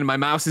rumbling. My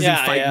mouse isn't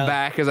fighting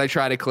back as I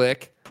try to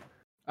click.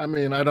 I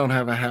mean, I don't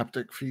have a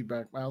haptic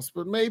feedback mouse,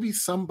 but maybe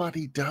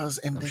somebody does.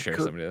 And I'm sure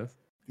somebody does.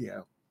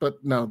 Yeah,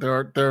 but no,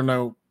 there are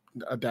no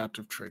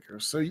adaptive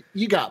triggers. So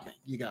you got me.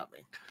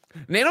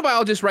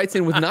 Nanobiologist writes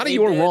in with not a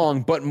you're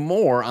wrong, but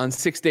more on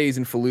 6 Days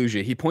in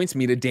Fallujah. He points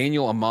me to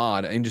Daniel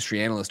Ahmad,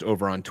 industry analyst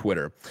over on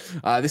Twitter.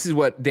 This is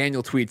what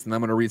Daniel tweets, and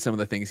I'm going to read some of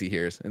the things he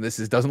hears. And this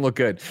doesn't look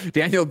good.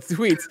 Daniel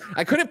tweets,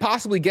 I couldn't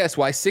possibly guess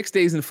why 6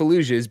 Days in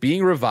Fallujah is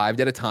being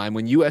revived at a time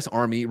when U.S.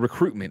 Army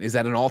recruitment is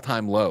at an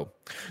all-time low.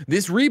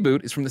 This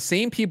reboot is from the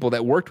same people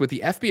that worked with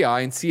the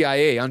FBI and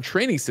CIA on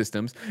training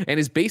systems and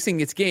is basing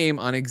its game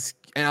on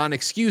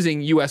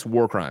excusing U.S.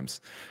 war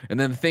crimes. And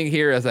then the thing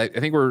here is I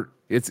think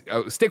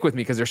stick with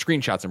me because they're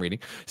screenshots I'm reading.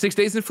 6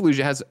 Days in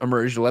Fallujah has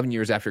emerged 11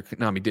 years after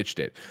Konami ditched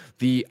it.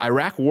 The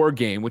Iraq war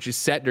game, which is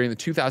set during the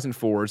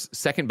 2004's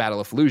Second Battle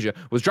of Fallujah,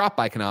 was dropped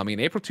by Konami in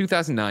April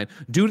 2009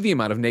 due to the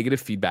amount of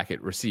negative feedback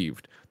it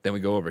received. Then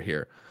we go over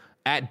here.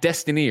 at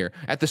Destineer.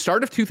 At the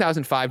start of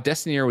 2005,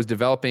 Destineer was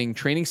developing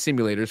training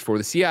simulators for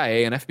the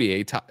CIA and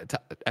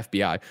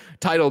FBI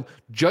titled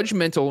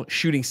Judgmental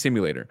Shooting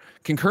Simulator,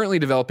 concurrently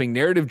developing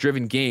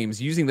narrative-driven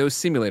games using those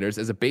simulators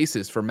as a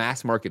basis for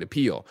mass market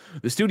appeal.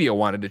 The studio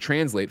wanted to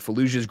translate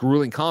Fallujah's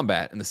grueling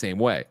combat in the same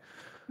way.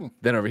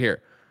 Then over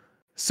here.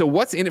 So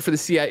what's in it for the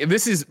CIA?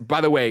 This is,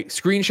 by the way,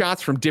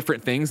 screenshots from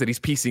different things that he's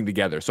piecing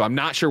together. So I'm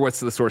not sure what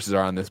the sources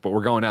are on this, but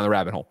we're going down the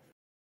rabbit hole.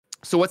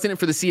 So what's in it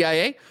for the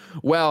CIA?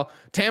 Well,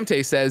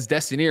 Tamte says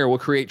Destineer will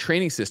create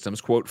training systems,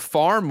 quote,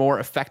 far more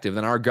effective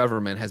than our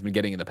government has been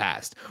getting in the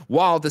past,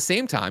 while at the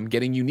same time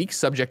getting unique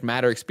subject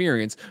matter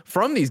experience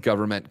from these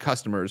government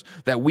customers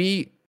that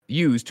we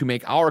use to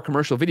make our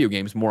commercial video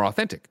games more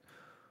authentic.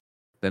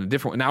 Then a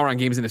different. Now we're on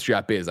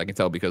gamesindustry.biz. I can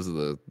tell because of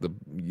the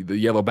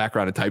yellow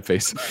background and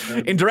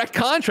typeface. In direct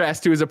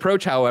contrast to his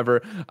approach,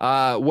 however,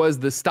 was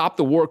the Stop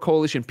the War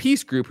Coalition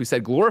peace group, who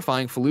said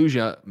glorifying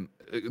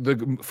the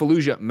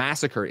Fallujah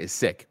massacre is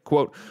sick.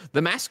 Quote,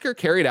 the massacre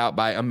carried out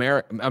by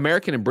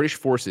American and British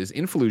forces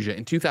in Fallujah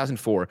in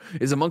 2004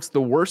 is amongst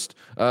the worst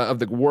of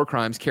the war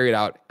crimes carried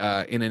out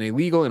in an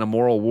illegal and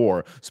immoral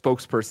war,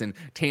 spokesperson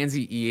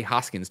Tansy E.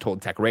 Hoskins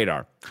told Tech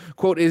Radar.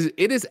 Quote,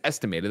 it is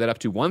estimated that up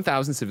to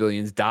 1,000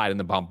 civilians died in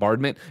the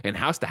bombardment and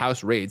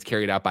house-to-house raids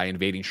carried out by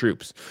invading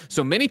troops.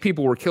 So many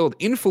people were killed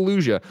in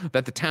Fallujah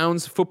that the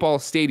town's football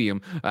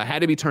stadium had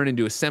to be turned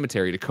into a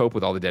cemetery to cope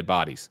with all the dead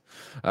bodies.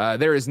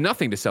 There is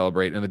nothing to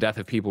celebrate in the death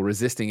of people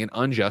resisting an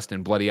unjust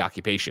and bloody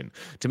occupation.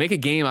 To make a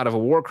game out of a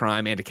war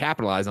crime and to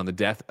capitalize on the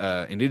death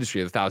and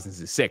industry of the thousands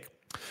is sick.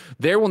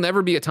 There will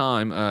never be a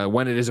time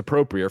when it is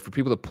appropriate for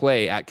people to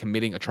play at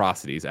committing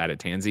atrocities, added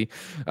Tansy.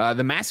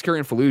 The massacre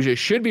in Fallujah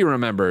should be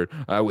remembered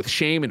with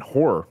shame and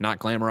horror, not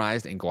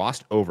glamorized and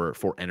glossed over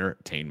for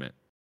entertainment.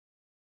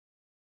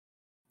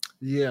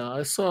 Yeah,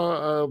 I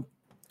saw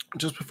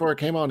just before I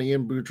came on,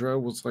 Ian Boudreau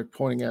was like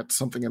pointing at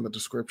something in the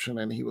description,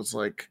 and he was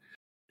like,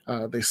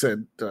 they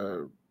said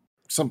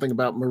something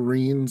about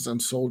Marines and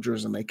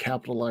soldiers, and they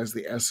capitalized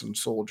the S in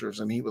soldiers,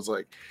 and he was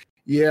like,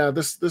 yeah,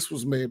 this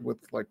was made with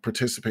like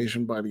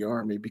participation by the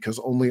Army, because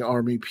only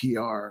Army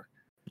PR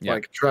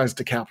like tries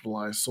to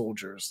capitalize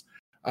soldiers,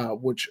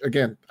 which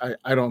again,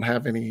 I don't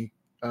have any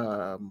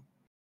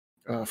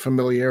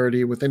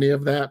familiarity with any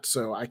of that,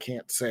 so I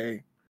can't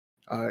say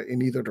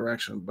in either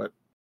direction, but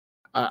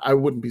I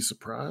wouldn't be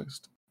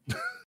surprised.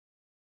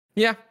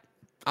 Yeah.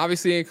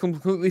 Obviously a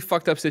completely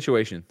fucked up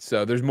situation.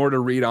 So there's more to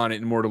read on it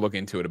and more to look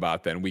into it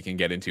about than we can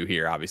get into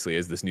here, obviously,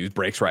 as this news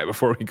breaks right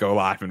before we go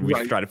live and we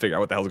try to figure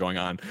out what the hell's going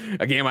on.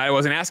 A game I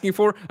wasn't asking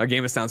for, a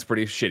game that sounds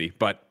pretty shitty,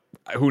 but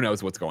who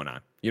knows what's going on.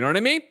 You know what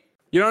I mean?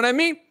 You know what I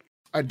mean?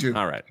 I do.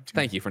 All right.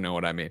 Thank you for knowing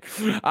what I mean.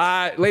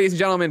 Ladies and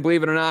gentlemen,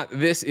 believe it or not,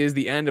 this is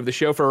the end of the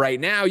show for right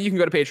now. You can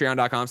go to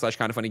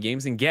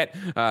patreon.com/kindoffunnygames and get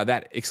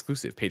that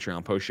exclusive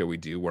Patreon post show we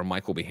do where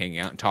Mike will be hanging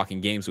out and talking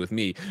games with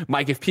me.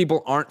 Mike, if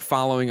people aren't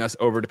following us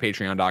over to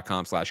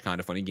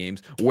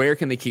patreon.com/kindoffunnygames, where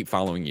can they keep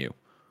following you?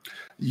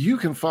 You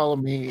can follow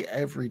me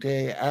every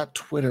day at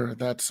Twitter.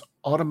 That's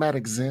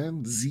Automatic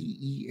Zen,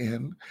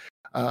 Zen.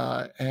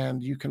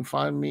 And you can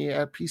find me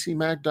at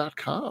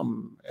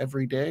pcmag.com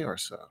every day or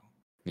so.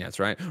 Yeah,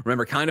 that's right.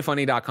 Remember,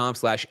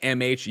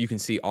 kindoffunny.com/MH. You can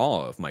see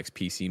all of Mike's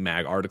PC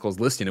Mag articles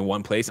listed in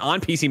one place on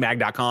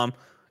PCMag.com.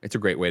 It's a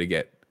great way to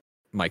get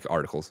Mike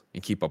articles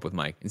and keep up with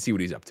Mike and see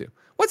what he's up to.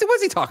 What's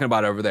he talking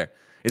about over there?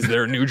 Is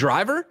there a new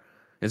driver?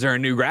 Is there a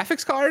new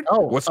graphics card?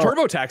 What's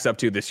TurboTax up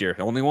to this year?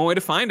 Only one way to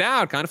find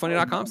out.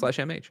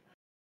 kindoffunny.com/MH.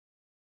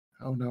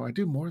 Oh, no, I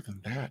do more than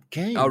that.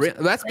 Games. Oh, really?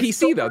 That's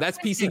PC, though. That's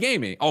PC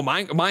gaming. Oh,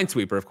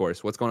 Minesweeper, of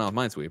course. What's going on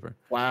with Minesweeper?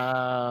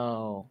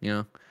 Wow. You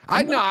know,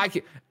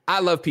 I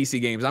love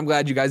PC games. I'm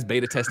glad you guys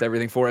beta test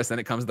everything for us. Then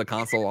it comes to the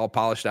console all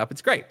polished up.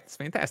 It's great. It's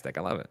fantastic.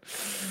 I love it.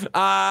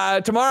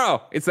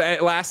 Tomorrow, it's the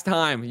last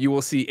time you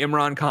will see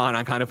Imran Khan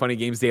on Kind of Funny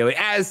Games Daily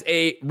as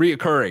a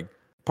reoccurring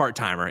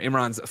part-timer.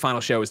 Imran's final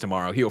show is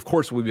tomorrow. He, of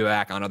course, will be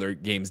back on other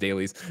games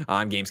dailies,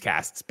 on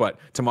Gamescasts. But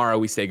tomorrow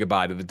we say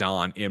goodbye to the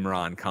Don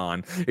Imran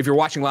Khan. If you're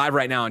watching live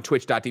right now on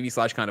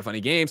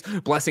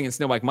twitch.tv/kindoffunnygames, Blessing and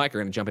Snowbike Mike are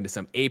going to jump into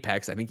some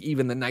Apex. I think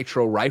even the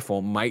Nitro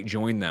Rifle might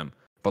join them.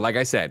 But like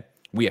I said,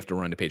 we have to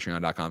run to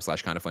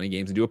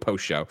patreon.com/kindoffunnygames and do a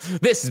post show.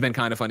 This has been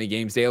Kind of Funny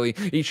Games Daily.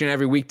 Each and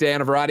every weekday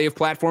on a variety of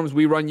platforms,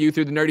 we run you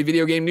through the nerdy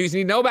video game news you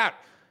need to know about.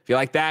 If you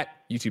like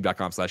that,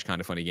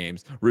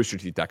 youtube.com/kindoffunnygames,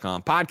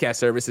 roosterteeth.com, podcast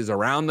services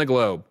around the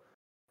globe.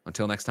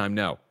 Until next time,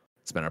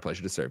 it's been our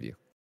pleasure to serve you.